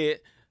being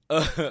said,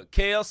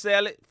 kale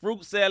salad,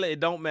 fruit salad, it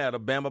don't matter.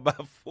 Bama by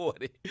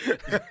 40.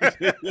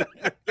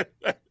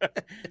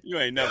 You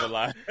ain't never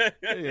lied.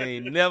 You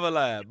ain't never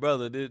lied,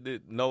 brother.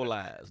 No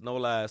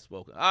lies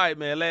spoken. All right,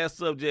 man, last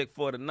subject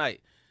for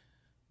tonight.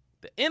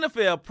 The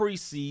NFL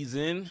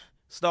preseason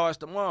starts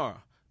tomorrow.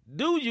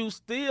 Do you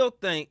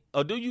think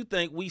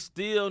we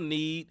still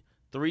need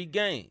 3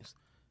 games?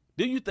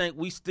 Do you think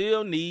we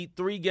still need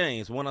 3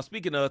 games? When I'm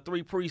speaking of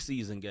 3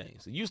 preseason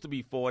games, it used to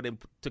be 4, then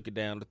took it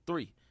down to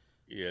 3.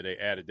 Yeah, they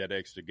added that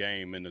extra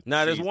game in the.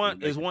 Now there's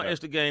one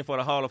extra game for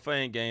the Hall of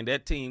Fame game.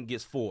 That team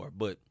gets 4,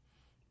 but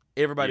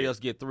everybody else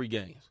get 3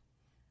 games.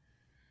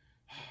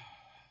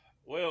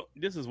 Well,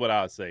 this is what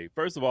I'll say.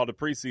 First of all, the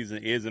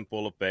preseason is in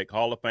full effect.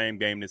 Hall of Fame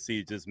game that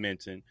C just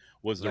mentioned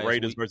was the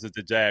Raiders versus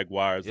the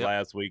Jaguars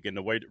last week, and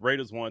the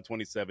Raiders won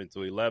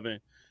 27-11.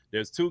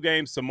 There's 2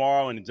 games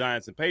tomorrow in the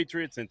Giants and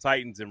Patriots and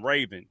Titans and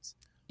Ravens.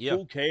 Yep.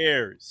 Who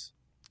cares?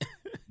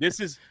 This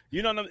is,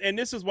 and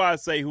this is why I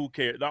say who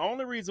cares. The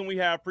only reason we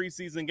have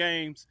preseason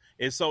games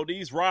is so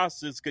these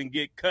rosters can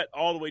get cut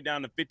all the way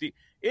down to 50.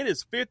 It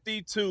is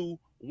 52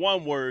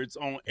 one-words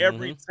on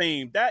every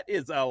team. That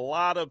is a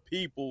lot of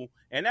people,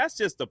 and that's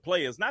just the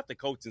players, not the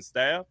coaching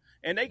staff.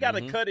 And they got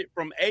to cut it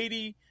from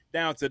 80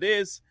 down to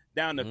this,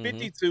 down to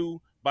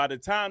 52 by the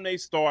time they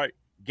start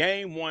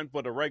game 1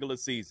 for the regular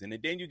season.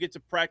 And then you get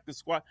your practice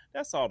squad.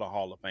 That's all the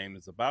Hall of Fame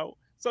is about.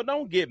 So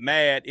don't get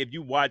mad if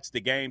you watch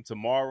the game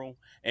tomorrow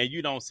and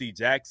you don't see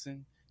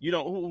Jackson. You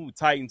don't who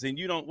Titans, and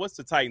you don't. What's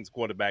the Titans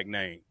quarterback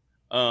name?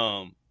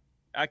 I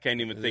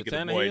can't even think of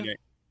the boy name.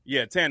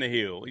 Yeah,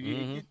 Tannehill.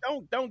 You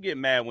don't get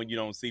mad when you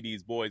don't see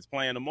these boys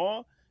playing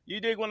tomorrow.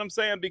 You dig what I'm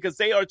saying? Because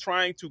they are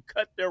trying to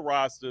cut their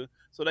roster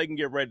so they can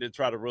get ready to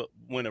try to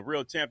win a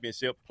real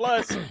championship.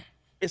 Plus,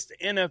 it's the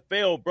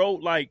NFL, bro.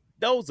 Like,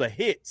 those are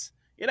hits.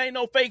 It ain't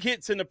no fake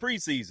hits in the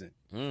preseason.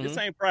 This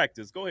ain't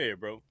practice. Go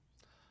ahead, bro.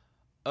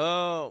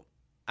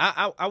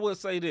 I would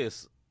say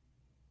this: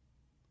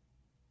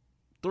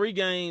 3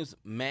 games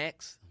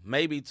max,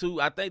 maybe 2.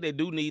 I think they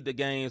do need the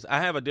games.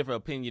 I have a different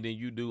opinion than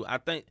you do. I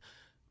think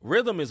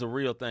rhythm is a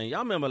real thing. Y'all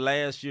remember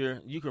last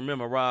year? You can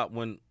remember, Rob,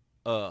 when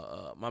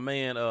my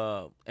man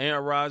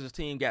Aaron Rodgers'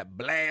 team got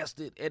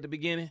blasted at the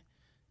beginning.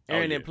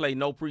 Aaron didn't play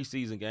no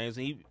preseason games,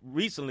 and he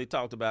recently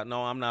talked about,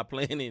 no, I'm not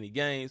playing any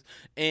games,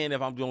 and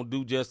if I'm going to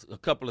do just a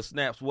couple of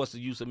snaps, what's the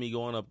use of me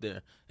going up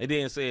there? And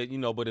then said,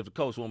 but if the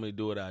coach want me to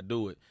do it, I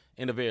do it,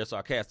 in a very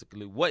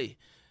sarcastically way.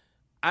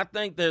 I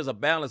think there's a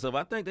balance of,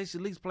 I think they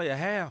should at least play a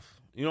half.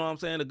 You know what I'm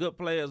saying? The good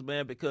players,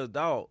 man, because,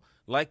 dog,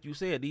 like you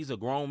said, these are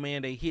grown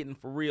men, they hitting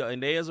for real,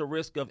 and there's a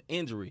risk of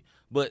injury.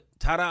 But,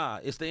 ta-da,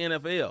 it's the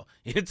NFL.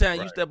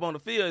 Anytime you step on the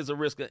field, it's a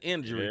risk of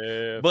injury.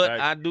 Yeah,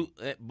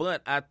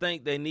 but I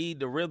think they need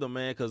the rhythm,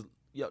 man, because,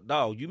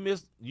 dog, you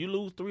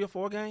lose 3 or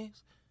 4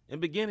 games in the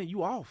beginning,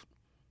 you off.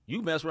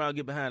 You mess around,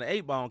 get behind the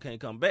 8 ball and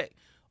can't come back.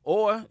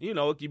 Or,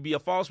 it could be a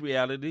false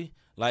reality,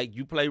 like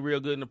you play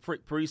real good in the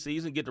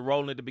preseason, get the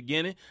rolling at the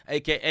beginning,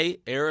 a.k.a.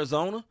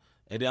 Arizona.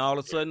 And then all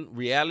of a sudden,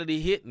 reality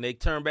hit, and they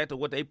turn back to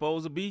what they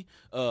supposed to be.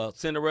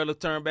 Cinderella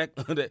turned back,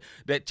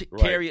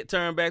 chariot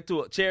turned back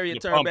to a chariot,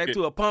 turned back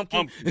to a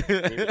pumpkin.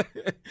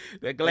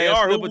 That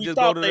glass slipper just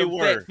go to them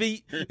fat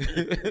feet.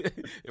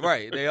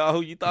 Right, they are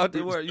who you thought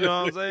they were. You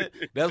know what I'm saying?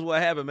 That's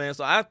what happened, man.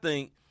 So I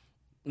think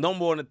no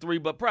more than 3,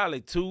 but probably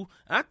 2.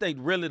 I think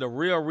really the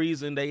real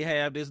reason they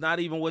have this,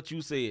 not even what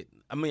you said.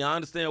 I mean, I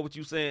understand what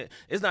you said.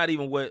 It's not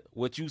even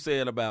what you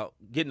said about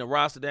getting the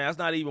roster down. It's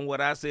not even what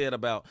I said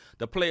about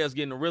the players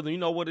getting the rhythm. You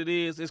know what it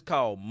is? It's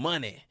called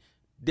money.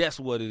 That's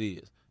what it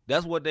is.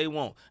 That's what they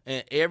want.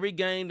 And every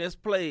game that's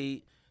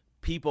played,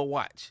 people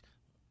watch.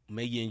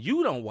 Maybe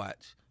you don't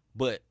watch,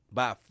 but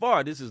by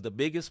far this is the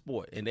biggest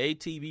sport. And the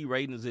ATV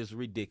ratings is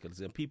ridiculous,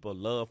 and people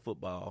love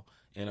football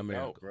in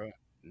America.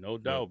 No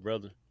doubt,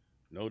 brother.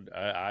 No,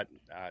 I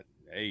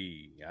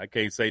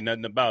can't say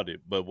nothing about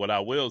it. But what I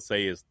will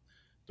say is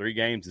 3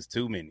 games is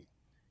too many.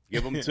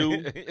 Give them 2.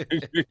 3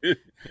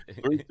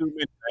 too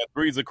many.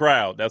 3's a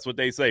crowd. That's what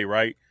they say,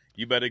 right?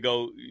 You better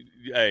go,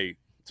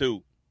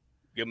 2.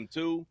 Give them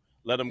 2.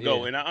 Let them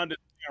go. And I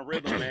understand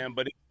rhythm, man,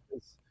 but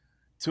it's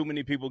too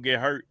many people get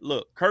hurt.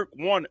 Look, Kurt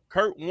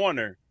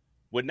Warner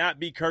would not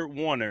be Kurt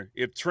Warner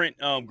if Trent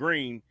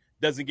Green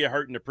doesn't get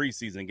hurt in the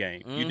preseason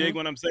game. You dig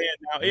what I'm saying?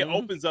 Now, it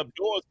opens up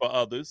doors for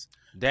others.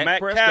 Dak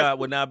Prescott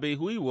would not be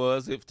who he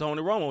was if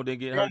Tony Romo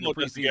didn't get hurt in the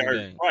preseason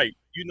game. Right.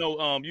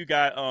 You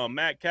got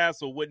Matt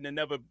Castle wouldn't have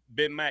never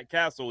been Matt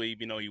Castle,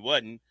 even though he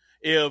wasn't,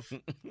 if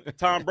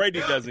Tom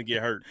Brady doesn't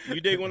get hurt. You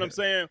dig what I'm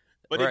saying?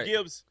 But it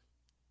gives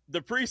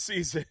the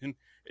preseason,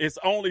 it's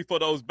only for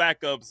those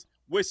backups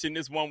wishing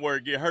this one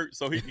word get hurt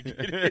so he can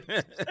get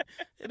it.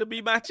 It'll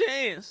be my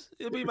chance.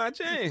 It'll be my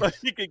chance. So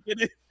he can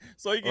get it.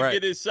 So he can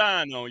get his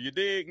shine on. You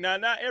dig? Now,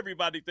 not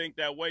everybody think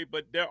that way,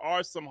 but there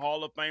are some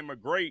Hall of Famer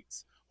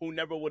greats who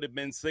never would have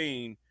been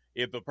seen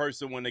if a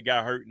person when they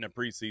got hurt in a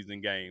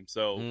preseason game.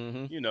 So,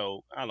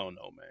 I don't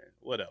know, man.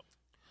 Whatever.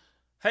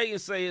 Hey,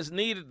 and say it's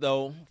needed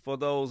though for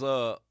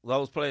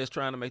those players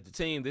trying to make the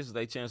team. This is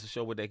their chance to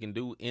show what they can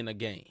do in a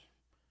game.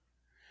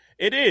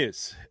 It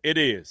is.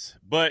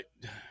 But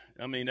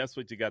I mean, that's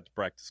what you got the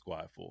practice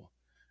squad for.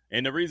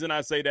 And the reason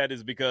I say that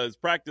is because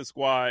practice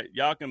squad,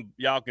 y'all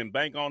can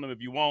bank on them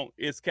if you want.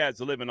 It's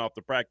cats living off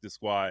the practice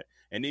squad.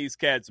 And these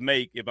cats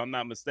make, if I'm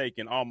not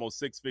mistaken, almost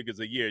 6 figures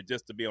a year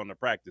just to be on the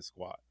practice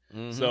squad.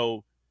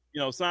 So,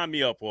 sign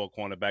me up for a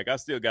cornerback. I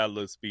still got a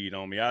little speed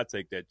on me. I'll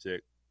take that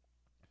check.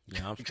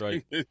 Yeah, I'm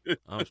straight.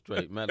 I'm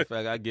straight. Matter of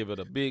fact, I give it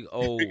a big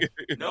old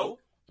no.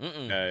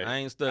 Hey, I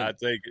ain't studying. I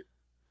take it.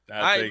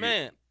 All right,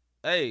 man.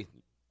 Hey,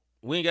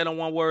 we ain't got no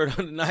one word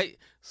on tonight,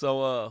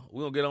 so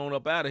we're going to get on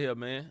up out of here,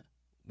 man.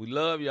 We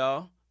love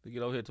y'all. To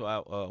get over here to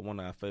our one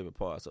of our favorite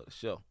parts of the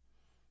show.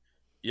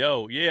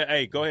 Yo, yeah,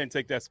 hey, go ahead and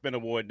take that Spin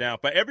Award down.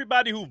 For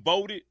everybody who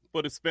voted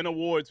for the Spin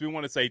Awards, we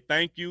want to say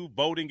thank you.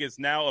 Voting is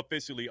now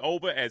officially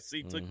over as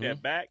C took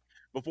that back.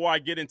 Before I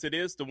get into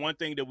this, the one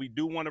thing that we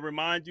do want to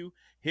remind you,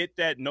 hit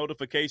that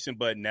notification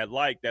button, that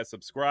like, that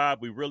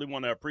subscribe. We really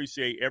want to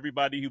appreciate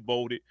everybody who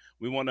voted.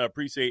 We want to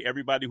appreciate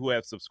everybody who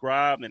have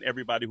subscribed and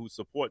everybody who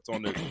supports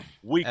on a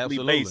weekly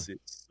basis.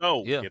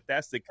 So if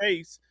that's the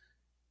case,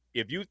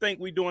 if you think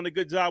we're doing a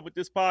good job with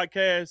this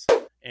podcast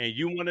and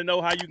you want to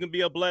know how you can be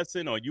a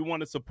blessing or you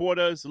want to support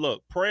us,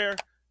 look, pray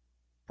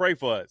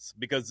for us.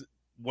 Because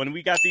when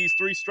we got these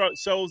 3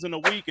 shows in a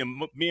week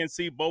and me and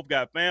C both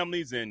got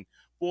families and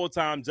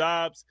full-time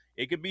jobs,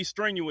 it can be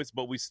strenuous,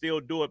 but we still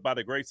do it by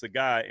the grace of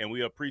God, and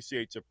we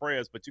appreciate your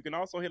prayers. But you can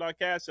also hit our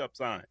Cash App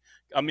sign.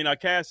 Our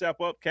Cash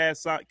App up, cash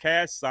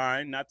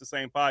sign, Not the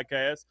Same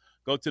Podcast.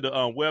 Go to the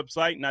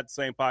website,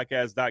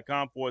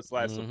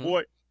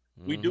 notthesamepodcast.com/support.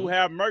 We do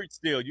have merch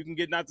still. You can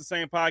get Not the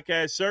Same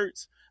Podcast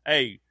shirts.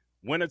 Hey,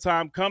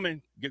 wintertime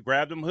coming,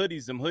 grab them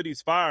hoodies. Them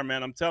hoodies fire,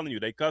 man. I'm telling you,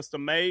 they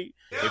custom made.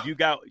 Yeah. If you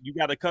got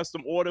a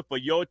custom order for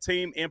your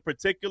team in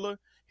particular,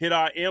 hit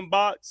our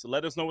inbox.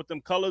 Let us know what them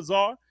colors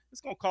are.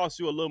 It's going to cost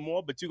you a little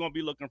more, but you're going to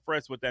be looking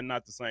fresh with that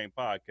Not the Same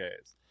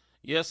Podcast.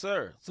 Yes,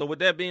 sir. So with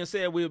that being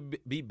said, we'll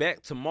be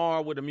back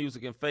tomorrow with the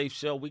Music and Faith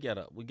show. We got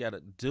a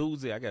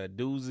doozy. I got a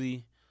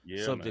doozy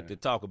subject to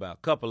talk about.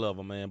 A couple of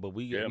them, man, but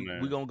we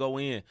going to go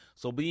in.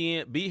 So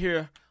be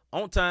here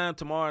on time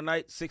tomorrow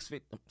night,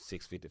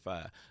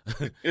 6:55.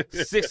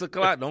 6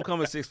 o'clock. Don't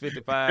come at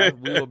 6:55.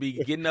 We will be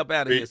getting up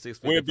out of here at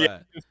 6:55. We'll be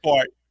at this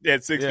part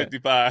at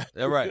 6:55. Yeah,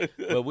 that's right.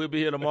 But we'll be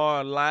here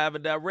tomorrow live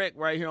and direct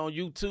right here on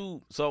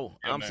YouTube. So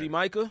I'm C.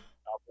 Micah.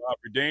 I'm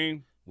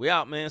Redeem. We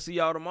out, man. See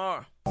y'all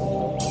tomorrow.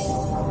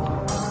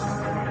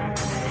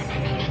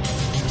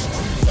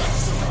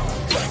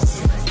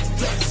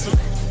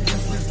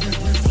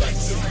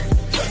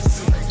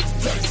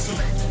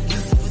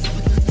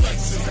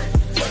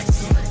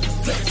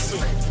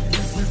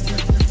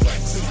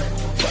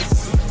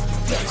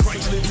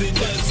 In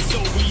us, so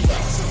we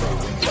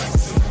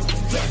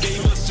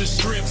gave us the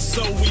strength,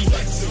 so we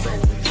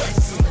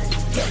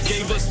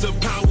gave us the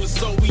power,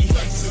 so we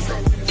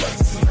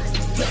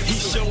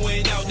he's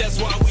showing out, that's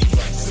why we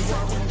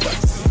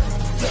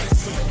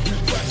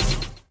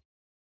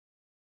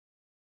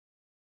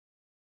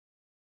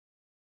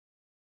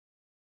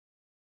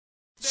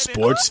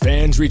Sports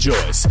fans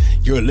rejoice.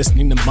 You're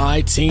listening to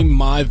My Team,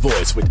 My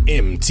Voice with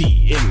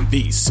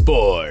MTMV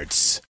Sports.